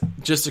ask you this,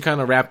 just to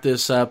kind of wrap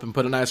this up and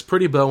put a nice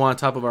pretty bow on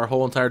top of our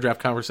whole entire draft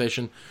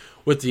conversation.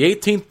 With the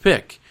 18th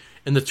pick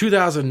in the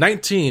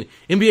 2019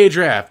 NBA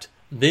draft,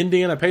 the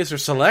Indiana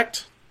Pacers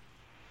select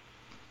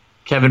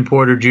Kevin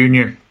Porter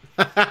Jr.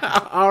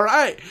 All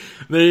right.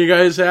 There you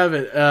guys have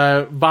it.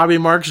 Bobby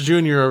Marks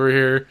Jr. over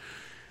here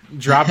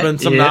dropping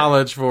some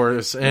knowledge for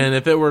us. And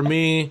if it were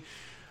me,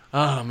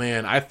 oh,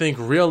 man, I think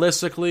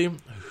realistically,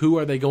 who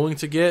are they going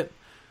to get?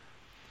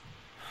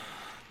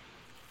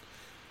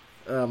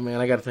 Oh, man,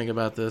 I got to think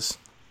about this.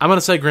 I'm going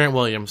to say Grant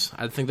Williams.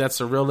 I think that's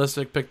a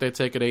realistic pick they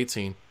take at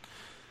 18.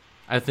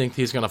 I think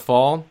he's going to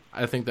fall.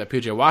 I think that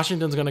P.J.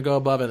 Washington's going to go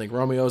above. I think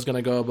Romeo's going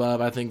to go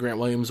above. I think Grant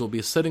Williams will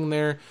be sitting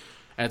there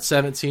at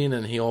 17,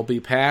 and he'll be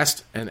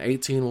passed, and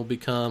 18 will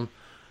become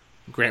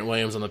Grant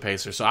Williams on the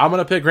Pacers. So I'm going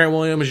to pick Grant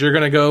Williams. You're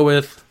going to go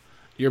with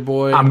your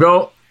boy. I'm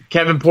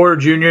Kevin Porter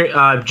Jr.,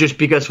 just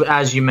because,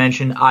 as you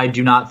mentioned, I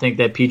do not think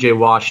that P.J.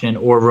 Washington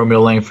or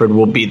Romeo Langford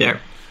will be there.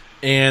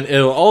 And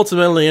it'll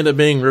ultimately end up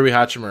being Rui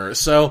Hachimura.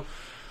 So,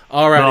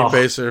 alrighty,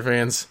 Pacer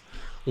fans.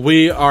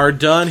 We are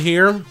done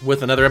here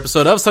with another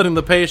episode of Setting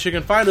the Pace. You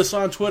can find us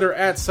on Twitter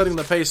at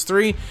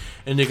SettingThePace3,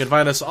 and you can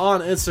find us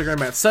on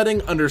Instagram at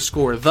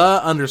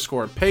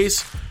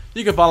setting_the_pace.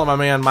 You can follow my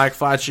man Mike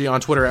Facci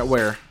on Twitter at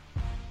where?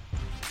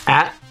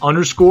 At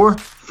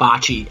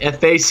 _Facci,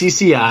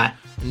 F-A-C-C-I.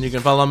 And you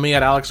can follow me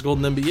at Alex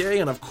Golden NBA.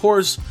 And of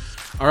course,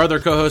 our other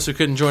co-host who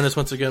couldn't join us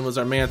once again was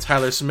our man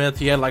Tyler Smith.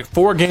 He had like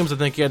 4 games I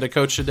think he had to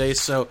coach today,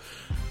 so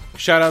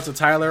shout out to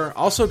Tyler.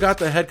 Also got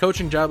the head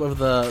coaching job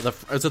of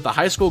is it the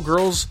high school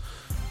girls?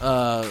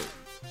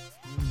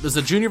 Is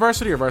it junior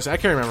varsity or varsity? I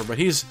can't remember, but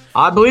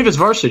I believe it's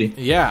varsity.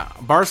 Yeah,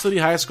 varsity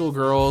high school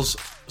girls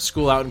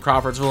school out in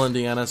Crawfordsville,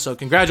 Indiana. So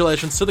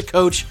congratulations to the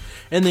coach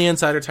and the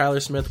insider, Tyler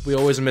Smith. We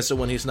always miss it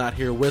when he's not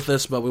here with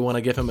us, but we want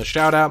to give him a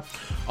shout out.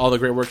 All the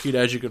great work he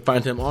does. You can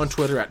find him on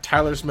Twitter at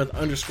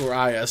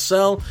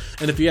TylerSmith_ISL.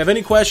 And if you have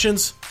any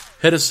questions,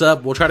 hit us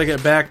up. We'll try to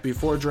get back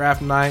before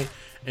draft night,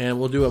 and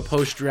we'll do a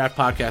post-draft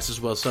podcast as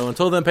well. So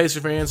until then,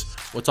 Pacer fans,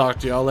 we'll talk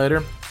to y'all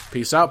later.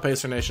 Peace out,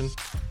 Pacer Nation.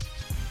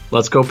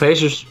 Let's go,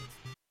 Pacers.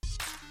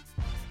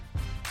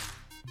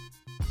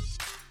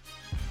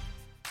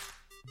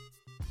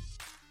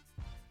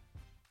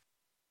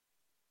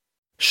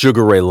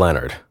 Sugar Ray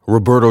Leonard,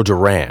 Roberto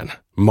Duran,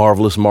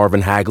 Marvelous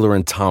Marvin Hagler,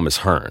 and Thomas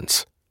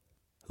Hearns.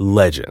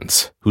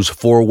 Legends, whose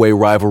four-way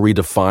rivalry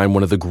defined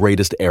one of the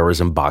greatest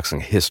eras in boxing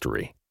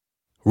history.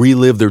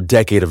 Relive their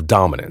decade of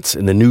dominance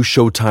in the new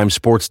Showtime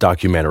sports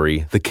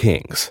documentary, The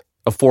Kings,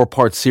 a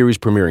 4-part series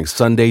premiering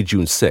Sunday,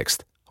 June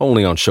 6th,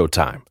 only on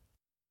Showtime.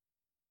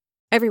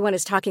 Everyone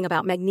is talking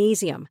about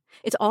magnesium.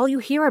 It's all you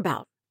hear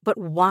about. But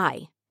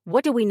why?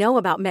 What do we know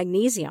about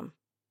magnesium?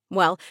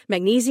 Well,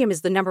 magnesium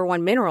is the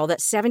 #1 mineral that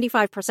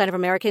 75% of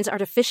Americans are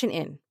deficient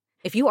in.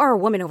 If you are a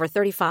woman over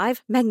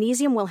 35,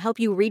 magnesium will help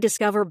you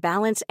rediscover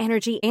balance,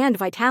 energy, and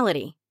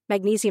vitality.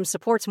 Magnesium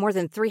supports more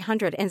than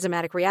 300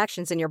 enzymatic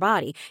reactions in your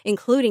body,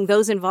 including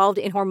those involved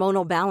in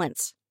hormonal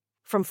balance.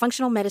 From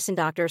functional medicine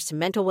doctors to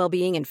mental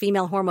well-being and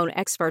female hormone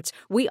experts,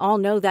 we all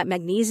know that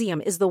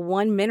magnesium is the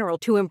one mineral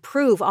to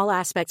improve all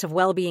aspects of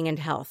well-being and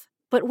health.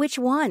 But which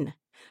one?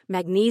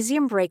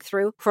 Magnesium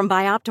Breakthrough from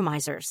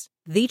Bioptimizers,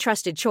 the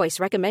trusted choice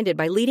recommended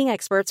by leading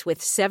experts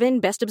with 7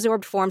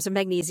 best-absorbed forms of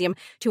magnesium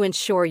to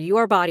ensure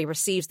your body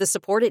receives the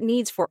support it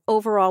needs for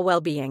overall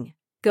well-being.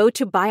 Go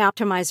to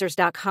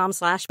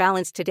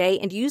bioptimizers.com/balance today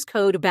and use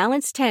code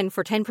BALANCE10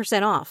 for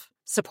 10% off.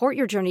 Support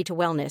your journey to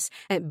wellness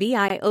at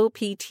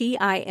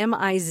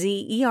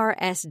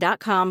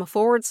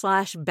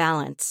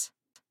bioptimizers.com/balance.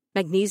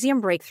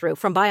 Magnesium Breakthrough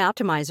from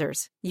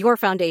Bioptimizers, your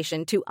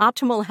foundation to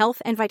optimal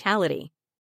health and vitality.